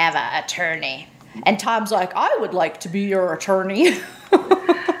to have an attorney. And Tom's like, I would like to be your attorney.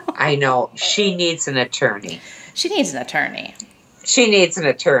 I know. She needs an attorney. She needs an attorney.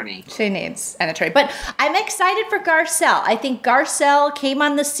 But I'm excited for Garcelle. I think Garcelle came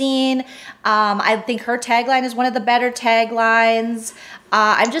on the scene. I think her tagline is one of the better taglines.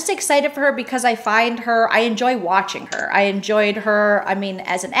 I'm just excited for her because I enjoy watching her. I enjoyed her,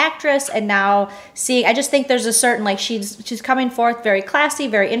 as an actress, and now I just think there's a certain, she's coming forth very classy,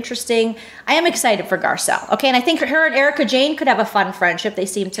 very interesting. I am excited for Garcelle. Okay, and I think her and Erika Jayne could have a fun friendship. They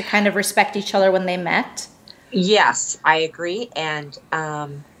seem to kind of respect each other when they met. Yes, I agree. And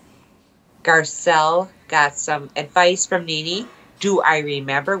Garcelle got some advice from Nene. Do I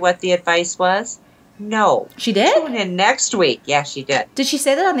remember what the advice was? No. She did? Tune in next week. Yeah, she did. Did she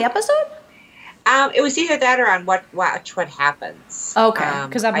say that on the episode? It was either that or on Watch What Happens. Okay,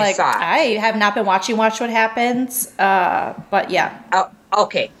 because I have not been watching Watch What Happens, but yeah. Oh,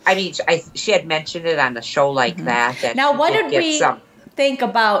 okay. She had mentioned it on a show like that. Now, what did we think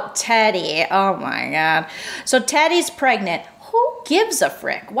about Teddy? Oh my God! So Teddy's pregnant. Who gives a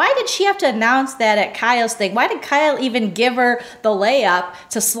frick? Why did she have to announce that at Kyle's thing? Why did Kyle even give her the layup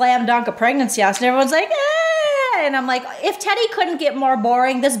to slam dunk a pregnancy house? And everyone's like, eh! And I'm like, if Teddy couldn't get more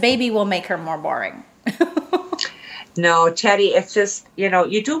boring, this baby will make her more boring. No, Teddy, it's just,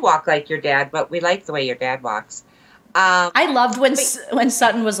 you do walk like your dad, but we like the way your dad walks. I loved when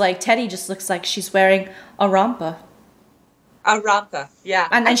Sutton was like, Teddy just looks like she's wearing a romper. A romper, yeah.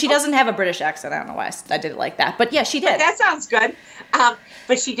 And she doesn't have a British accent. I don't know why I did it like that. But yeah, she did. That sounds good.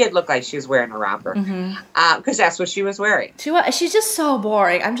 But she did look like she was wearing a romper. Because that's what she was wearing. She's just so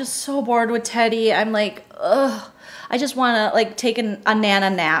boring. I'm just so bored with Teddy. I'm like, ugh. I just want to take a Nana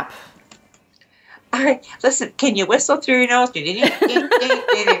nap. All right, listen, can you whistle through your nose?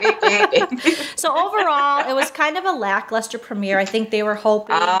 So overall, it was kind of a lackluster premiere. I think they were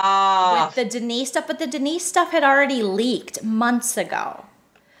hoping with the Denise stuff, but the Denise stuff had already leaked months ago.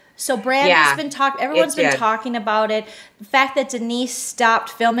 So Brandy's been talking, everyone's been talking about it. The fact that Denise stopped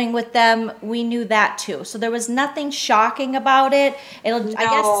filming with them, we knew that too. So there was nothing shocking about it. I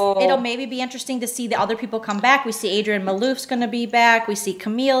guess it'll maybe be interesting to see the other people come back. We see Adrian Malouf's going to be back. We see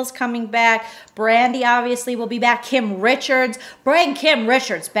Camille's coming back. Brandy obviously will be back. Kim Richards. Bring Kim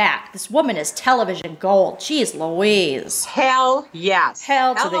Richards back. This woman is television gold. Jeez Louise. Hell yes.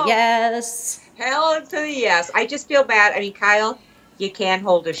 Hell to the yes. Hell to the yes. I just feel bad. I mean, Kyle, you can't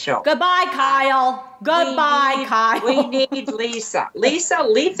hold a show. Goodbye, Kyle. Goodbye, Kyle. We need Lisa. Lisa,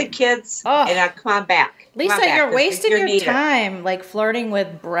 leave the kids and come on back. Lisa, you're wasting your time, like flirting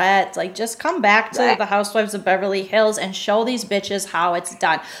with Brett. Like, just come back to the Housewives of Beverly Hills and show these bitches how it's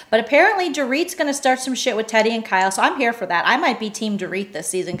done. But apparently, Dorit's going to start some shit with Teddy and Kyle, so I'm here for that. I might be Team Dorit this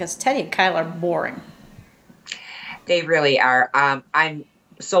season because Teddy and Kyle are boring. They really are. I'm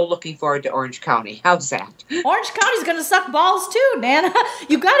so looking forward to Orange County. How's that? Orange County's going to suck balls too, Nana.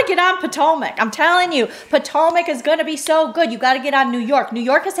 You got to get on Potomac. I'm telling you, Potomac is going to be so good. You got to get on New York. New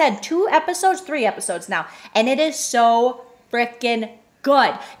York has had 3 episodes now, and it is so freaking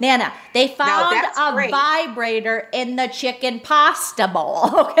good. Nana, they found a vibrator in the chicken pasta bowl,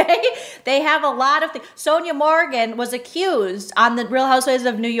 okay? They have a lot of things. Sonia Morgan was accused on the Real Housewives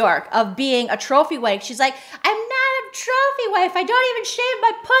of New York of being a trophy wife. She's like, I'm not a trophy wife. I don't even shave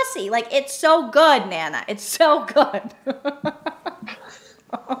my pussy. Like, it's so good, Nana. It's so good.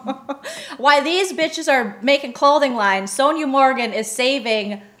 While these bitches are making clothing lines, Sonia Morgan is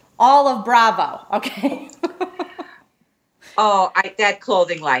saving all of Bravo, okay? That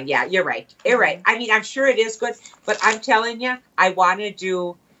clothing line. Yeah, you're right. You're right. I mean, I'm sure it is good, but I'm telling you, I want to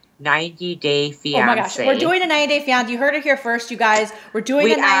do 90-Day Fiancé. Oh my gosh, we're doing a 90-Day Fiancé. You heard it here first, you guys. We're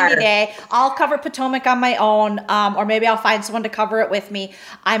doing a 90-Day. I'll cover Potomac on my own, or maybe I'll find someone to cover it with me.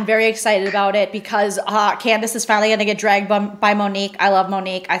 I'm very excited about it because Candace is finally going to get dragged by Monique. I love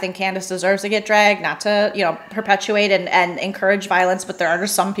Monique. I think Candace deserves to get dragged, not to, perpetuate and encourage violence, but there are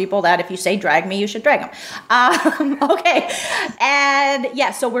some people that if you say drag me, you should drag them. Okay. And yeah,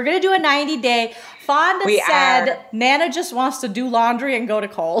 so we're going to do a 90-day. Fonda said Nana just wants to do laundry and go to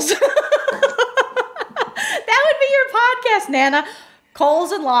Kohl's. That would be your podcast, Nana.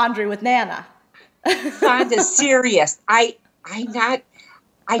 Kohl's and laundry with Nana. Fonda's serious. I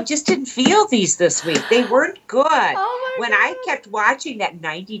just didn't feel these this week. They weren't good. Oh my God. I kept watching that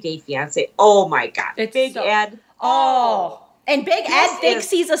 90-Day Fiancé, oh my God. It's Big Ed. And Big Ed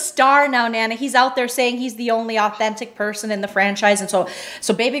thinks he's a star now, Nana. He's out there saying he's the only authentic person in the franchise. And so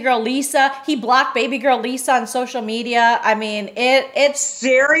baby girl Lisa, he blocked baby girl Lisa on social media. I mean, it's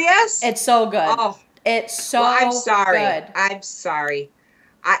serious. It's so good. Oh, it's so I'm sorry. good. I'm sorry.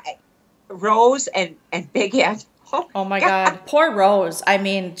 Rose and Big Ed. Oh my God. Poor Rose. I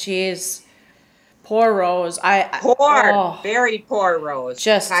mean, geez. Poor Rose. Very poor Rose.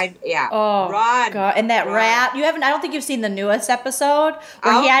 Run. God. And that rat. I don't think you've seen the newest episode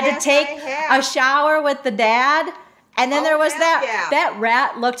where he had to take a shower with the dad. And then there was that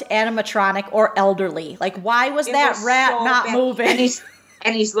rat looked animatronic or elderly. Like, why was that rat so not moving?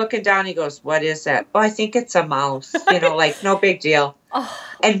 And he's looking down. He goes, "What is that?" "Oh, I think it's a mouse." Like, no big deal.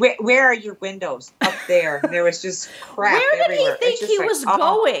 And where are your windows? Up there. And there was just crap everywhere. Where did he think he was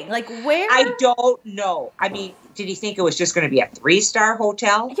going? Like, where? I don't know. I mean, did he think it was just going to be a 3-star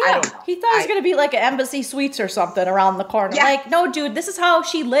hotel? Yeah, I don't know. He thought it was going to be like an Embassy Suites or something around the corner. Yeah. Like, no, dude, this is how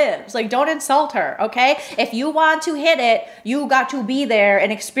she lives. Like, don't insult her, okay? If you want to hit it, you got to be there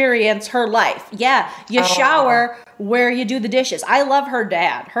and experience her life. Yeah, you shower where you do the dishes. I love her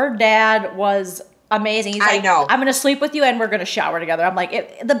dad. Her dad was amazing. He's like, I know. I'm going to sleep with you and we're going to shower together. I'm like,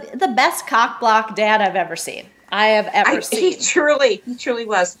 the best cock block dad I've ever seen. Seen. He truly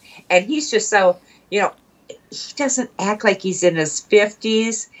was. And he's just so, he doesn't act like he's in his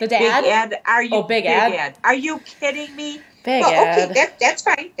 50s. The dad? Big Ed, are you Big Ed? Are you kidding me? Big Ed. Okay, that's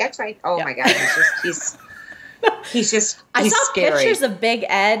fine. That's fine. Oh my God, he's I saw scary. Pictures of Big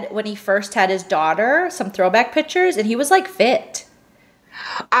Ed when he first had his daughter, some throwback pictures, and he was like fit.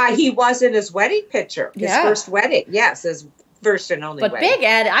 He was in his wedding picture, his first wedding. Yes, his first and only wedding. But Big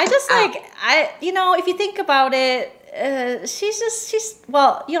Ed, I just if you think about it,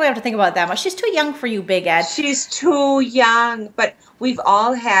 well, you don't have to think about it that much. She's too young for you, Big Ed. She's too young, but we've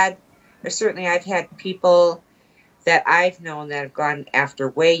all had, or certainly I've had people that I've known that have gone after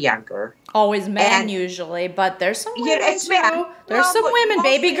way younger. Always men usually, but there's some women it's too. men. There's some women.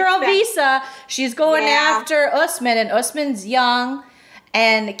 Baby girl Visa, she's going after Usman, and Usman's young.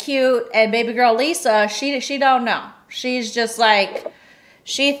 and cute. And baby girl Lisa, she don't know. She's just like,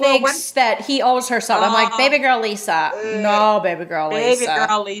 she thinks that he owes her something. I'm like, baby girl Lisa. No, baby girl Lisa. Baby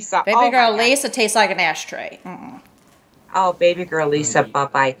girl Lisa. Baby girl Lisa tastes like an ashtray. Oh, baby girl Lisa,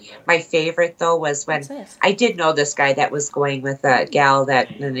 bye-bye. My favorite, though, was when I did know this guy that was going with a gal that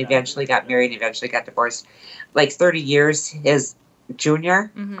then eventually got married and eventually got divorced, like 30 years his junior.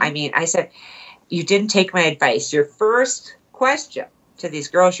 I mean, I said, you didn't take my advice. Your first question to these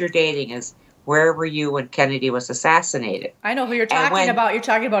girls you're dating is, where were you when Kennedy was assassinated? I know who you're talking about. You're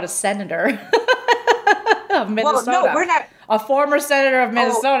talking about a senator of Minnesota. Well, no, we're not. A former senator of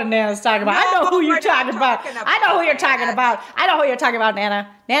Minnesota, Nana's talking about. I know who you're talking about. I know who you're talking about. I know who you're talking about, Nana.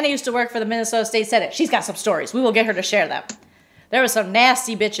 Nana used to work for the Minnesota State Senate. She's got some stories. We will get her to share them. There were some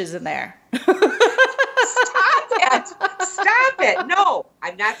nasty bitches in there. Stop it. No,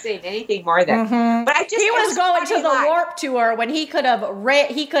 I'm not saying anything more than. But I just he was going to the Warp Tour when he could have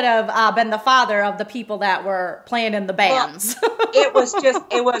been the father of the people that were playing in the bands. Well, it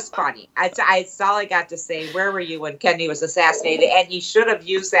was funny. It's all I got to say. Where were you when Kennedy was assassinated? And he should have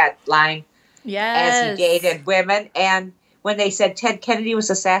used that line as he dated women. And when they said Ted Kennedy was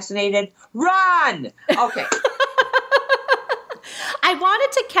assassinated, run. Okay. I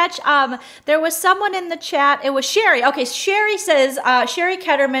wanted to catch, there was someone in the chat. It was Sherry. Okay, Sherry says, Sherry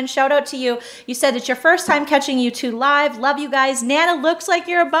Ketterman, shout out to you. You said it's your first time catching you two live. Love you guys. Nana, looks like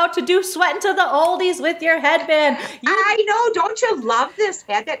you're about to do Sweatin' to the Oldies with your headband. I know. Don't you love this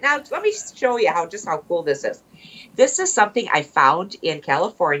headband? Now, let me show you how cool this is. This is something I found in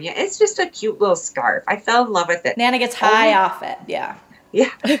California. It's just a cute little scarf. I fell in love with it. Nana gets high off it. Yeah. Yeah,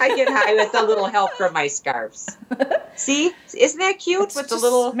 I get high with a little help from my scarves. See? Isn't that cute? It's with the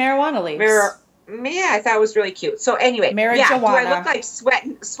little marijuana leaves. Yeah, I thought it was really cute. So anyway, do I look like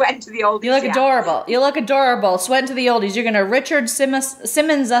sweating to the oldies? You look adorable. You look adorable. Sweating to the oldies. You're going to Richard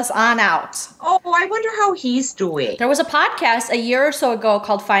Simmons us on out. Oh, I wonder how he's doing. There was a podcast a year or so ago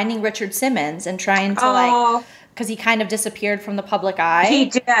called Finding Richard Simmons and trying to because he kind of disappeared from the public eye. He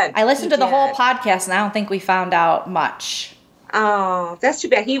did. I listened to the whole podcast and I don't think we found out much. Oh, that's too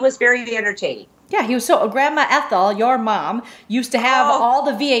bad. He was very entertaining. Yeah, he was Grandma Ethel, your mom, used to have all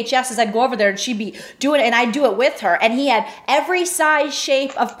the VHSs. I'd go over there and she'd be doing it and I'd do it with her. And he had every size,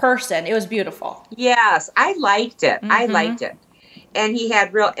 shape of person. It was beautiful. Yes, I liked it. I liked it. And he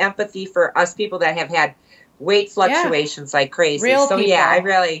had real empathy for us people that have had weight fluctuations like crazy. Real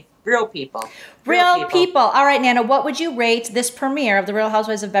people. Real people. Real people. All right, Nana, what would you rate this premiere of The Real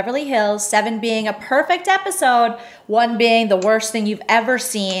Housewives of Beverly Hills? 7 being a perfect episode, 1 being the worst thing you've ever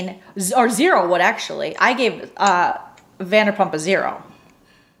seen, or 0 would actually. I gave Vanderpump a 0.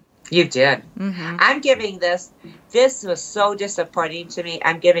 You did. I'm giving this was so disappointing to me.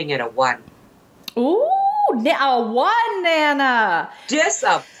 I'm giving it a 1. Ooh, a 1, Nana.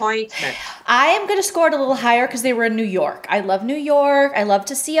 Disappointment. I am going to score it a little higher because they were in New York. I love New York. I love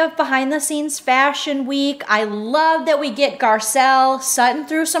to see a behind-the-scenes fashion week. I love that we get Garcelle. Sutton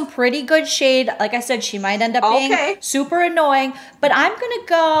threw some pretty good shade. Like I said, she might end up being super annoying. But I'm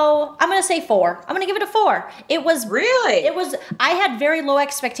going to say 4. I'm going to give it a 4. It was... Really? I had very low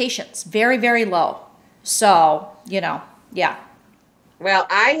expectations. Very, very low. So, yeah. Well,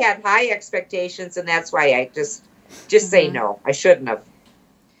 I had high expectations, and that's why I just say no. I shouldn't have.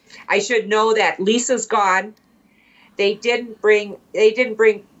 I should know that Lisa's gone. They didn't bring,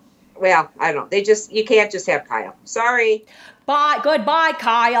 well, I don't know. You can't just have Kyle. Sorry. Goodbye,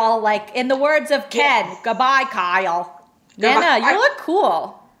 Kyle. Like, in the words of Ken, goodbye, Kyle. Nana, you look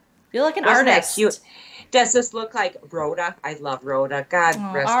cool. You look an artist. That cute? Does this look like Rhoda? I love Rhoda. God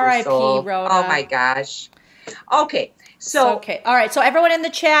rest her soul. R.I.P. Rhoda. Oh, my gosh. Okay. Okay. All right. So everyone in the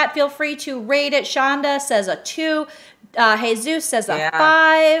chat, feel free to rate it. Shonda says a 2. Jesus says a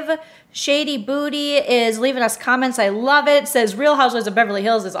 5. Shady Booty is leaving us comments. I love it. Says Real Housewives of Beverly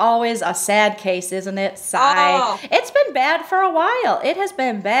Hills is always a sad case, isn't it? Sigh. It's been bad for a while. It has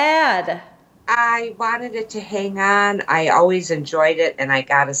been bad. I wanted it to hang on. I always enjoyed it, and I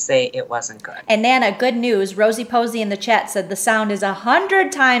gotta say it wasn't good. And Nana, good news. Rosie Posey in the chat said the sound is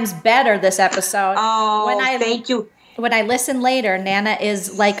 100 times better this episode. Thank you. When I listen later, Nana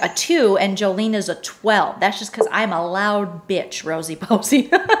is like a 2 and Jolene is a 12. That's just because I'm a loud bitch, Rosie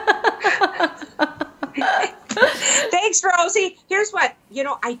Posey. Thanks, Rosie. Here's what,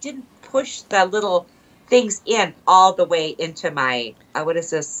 I didn't push the little things in all the way into my, what is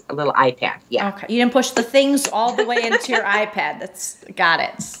this, a little iPad. Yeah. Okay. You didn't push the things all the way into your iPad. Got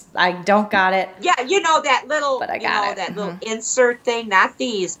it. I don't got it. Yeah, that little, but I got that little insert thing, not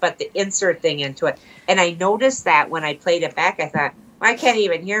these, but the insert thing into it. And I noticed that when I played it back, I thought, I can't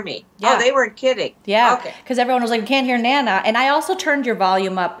even hear me. Yeah. Oh, they weren't kidding. Yeah, Okay. because everyone was like, we can't hear Nana. And I also turned your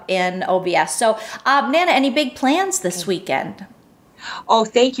volume up in OBS. So, Nana, any big plans this weekend? Oh,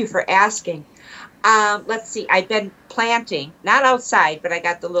 thank you for asking. Let's see. I've been planting, not outside, but I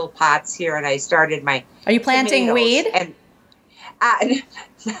got the little pots here, and I started my. Are you planting tomatoes. weed? And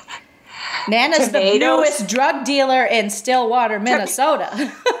Nana's tomatoes. the newest drug dealer in Stillwater, Minnesota.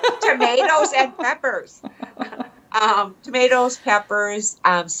 Tomatoes and peppers. Tomatoes, peppers,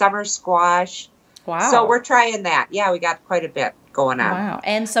 summer squash. Wow. So we're trying that. Yeah, we got quite a bit going on. Wow.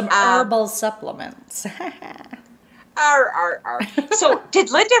 And some herbal supplements. So did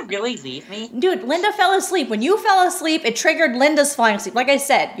Linda really leave me? Dude, Linda fell asleep. When you fell asleep, it triggered Linda's falling asleep. Like I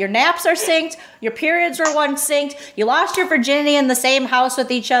said, your naps are synced. Your periods were once synced. You lost your virginity in the same house with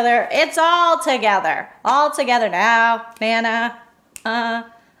each other. It's all together. All together now, Nana.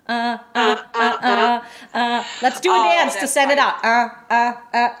 Let's do a dance to send it out.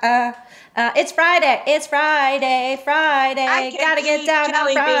 It's Friday. It's Friday. Friday. Gotta get down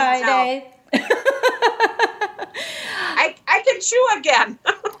on Friday. I can chew again.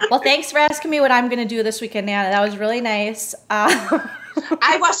 Well, thanks for asking me what I'm going to do this weekend, Nana. That was really nice.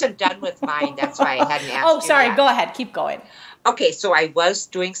 I wasn't done with mine. That's why I hadn't asked. Oh, sorry. That. Go ahead. Keep going. Okay, so I was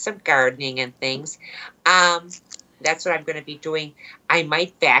doing some gardening and things. That's what I'm going to be doing. I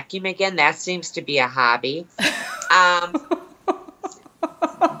might vacuum again. That seems to be a hobby.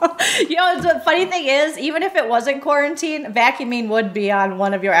 You know, the funny thing is, even if it wasn't quarantine, vacuuming would be on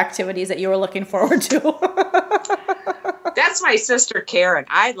one of your activities that you were looking forward to. That's my sister Karen.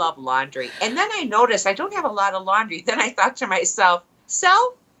 I love laundry. And then I noticed I don't have a lot of laundry. Then I thought to myself,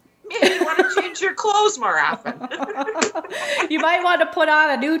 maybe you want to change your clothes more often. You might want to put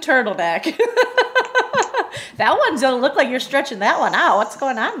on a new turtleneck. That one's going to look like you're stretching that one out. What's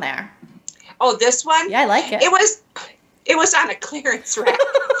going on there? Oh, this one? Yeah, I like it. It was on a clearance rack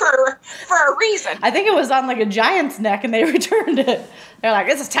for a reason. I think it was on like a giant's neck and they returned it. They're like,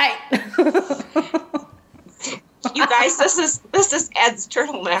 this is tight. You guys, this is Ed's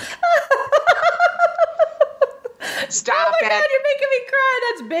turtleneck. Stop Oh my it. God, you're making me cry.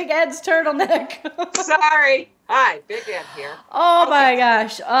 That's Big Ed's turtleneck. Sorry. Hi, Big Ed here. Oh my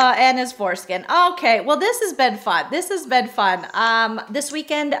gosh. And his foreskin. Okay. Well, this has been fun. This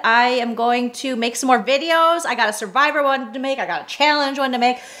weekend, I am going to make some more videos. I got a Survivor one to make. I got a challenge one to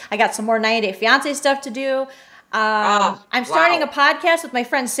make. I got some more 90 Day Fiancé stuff to do. I'm starting a podcast with my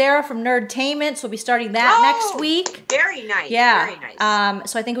friend Sarah from Nerdtainment, so we'll be starting that next week. Very nice. Yeah. Very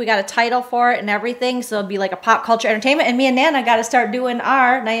nice. So I think we got a title for it and everything. So it'll be like a pop culture entertainment. And me and Nana got to start doing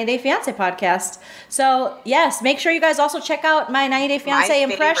our 90 Day Fiancé podcast. So yes, make sure you guys also check out my 90 Day Fiancé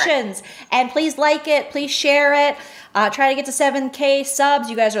impressions. And please like it. Please share it. Try to get to 7K subs.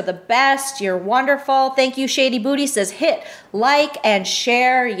 You guys are the best. You're wonderful. Thank you. Shady Booty says hit like and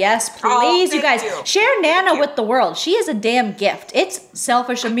share. Yes, please, you guys. Share Nana with the world. She is a damn gift. It's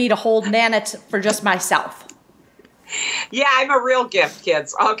selfish of me to hold Nana for just myself. Yeah, I'm a real gift,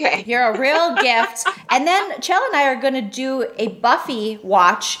 kids. Okay. You're a real gift. And then Chell and I are going to do a Buffy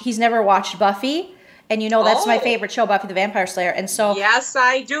watch. He's never watched Buffy. And you know that's my favorite show, Buffy the Vampire Slayer. And so yes,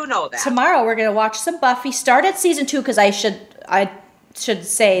 I do know that. Tomorrow we're going to watch some Buffy. Start at season 2 because I should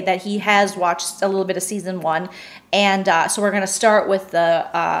say that he has watched a little bit of season 1. And so we're going to start with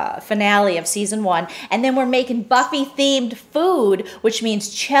the finale of season 1. And then we're making Buffy-themed food, which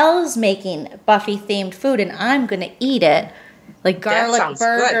means Chell's making Buffy-themed food, and I'm going to eat it. Like garlic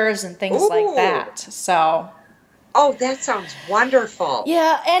burgers and things like that. So... Oh, that sounds wonderful.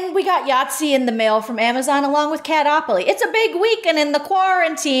 Yeah, and we got Yahtzee in the mail from Amazon along with Catopoly. It's a big weekend in the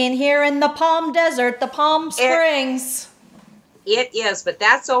quarantine here in the Palm Desert, the Palm Springs. It is, but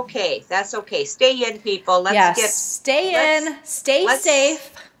that's okay. That's okay. Stay in, people. Stay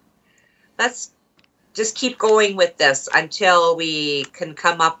safe. Let's just keep going with this until we can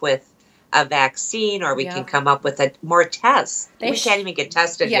come up with a vaccine or we can come up with more tests. We can't even get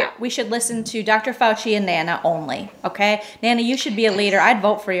tested here. Yeah, we should listen to Dr. Fauci and Nana only, okay? Nana, you should be a leader. I'd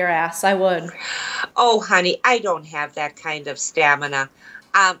vote for your ass. I would. Oh, honey, I don't have that kind of stamina.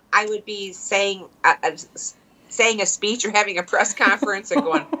 I would be saying a speech or having a press conference and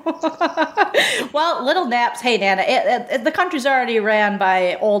going... Well, little naps. Hey, Nana, the country's already ran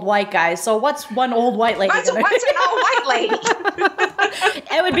by old white guys, so what's one old white lady What's an old white lady?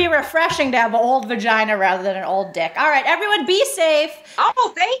 It would be refreshing to have an old vagina rather than an old dick. All right, everyone, be safe.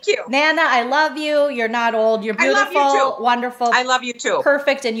 Oh, thank you. Nana, I love you. You're not old. You're beautiful, I love you too. Wonderful. I love you too.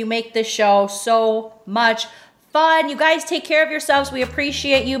 Perfect, and you make this show so much fun. You guys take care of yourselves. We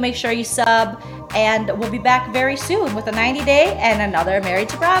appreciate you. Make sure you sub, and we'll be back very soon with a 90 Day and another Married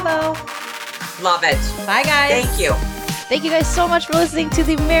to Bravo. Love it. Bye, guys. Thank you. Thank you guys so much for listening to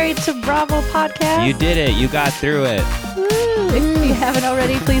the Married to Bravo podcast. You did it. You got through it. Woo. If you haven't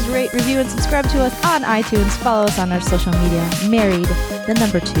already, please rate, review, and subscribe to us on iTunes. Follow us on our social media, Married, 2,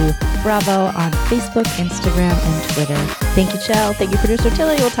 Bravo on Facebook, Instagram, and Twitter. Thank you, Chell. Thank you, Producer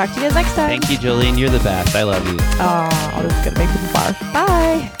Tilly. We'll talk to you guys next time. Thank you, Jolene. You're the best. I love you. Oh, this is going to make people barf.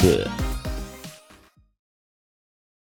 Bye. Ugh.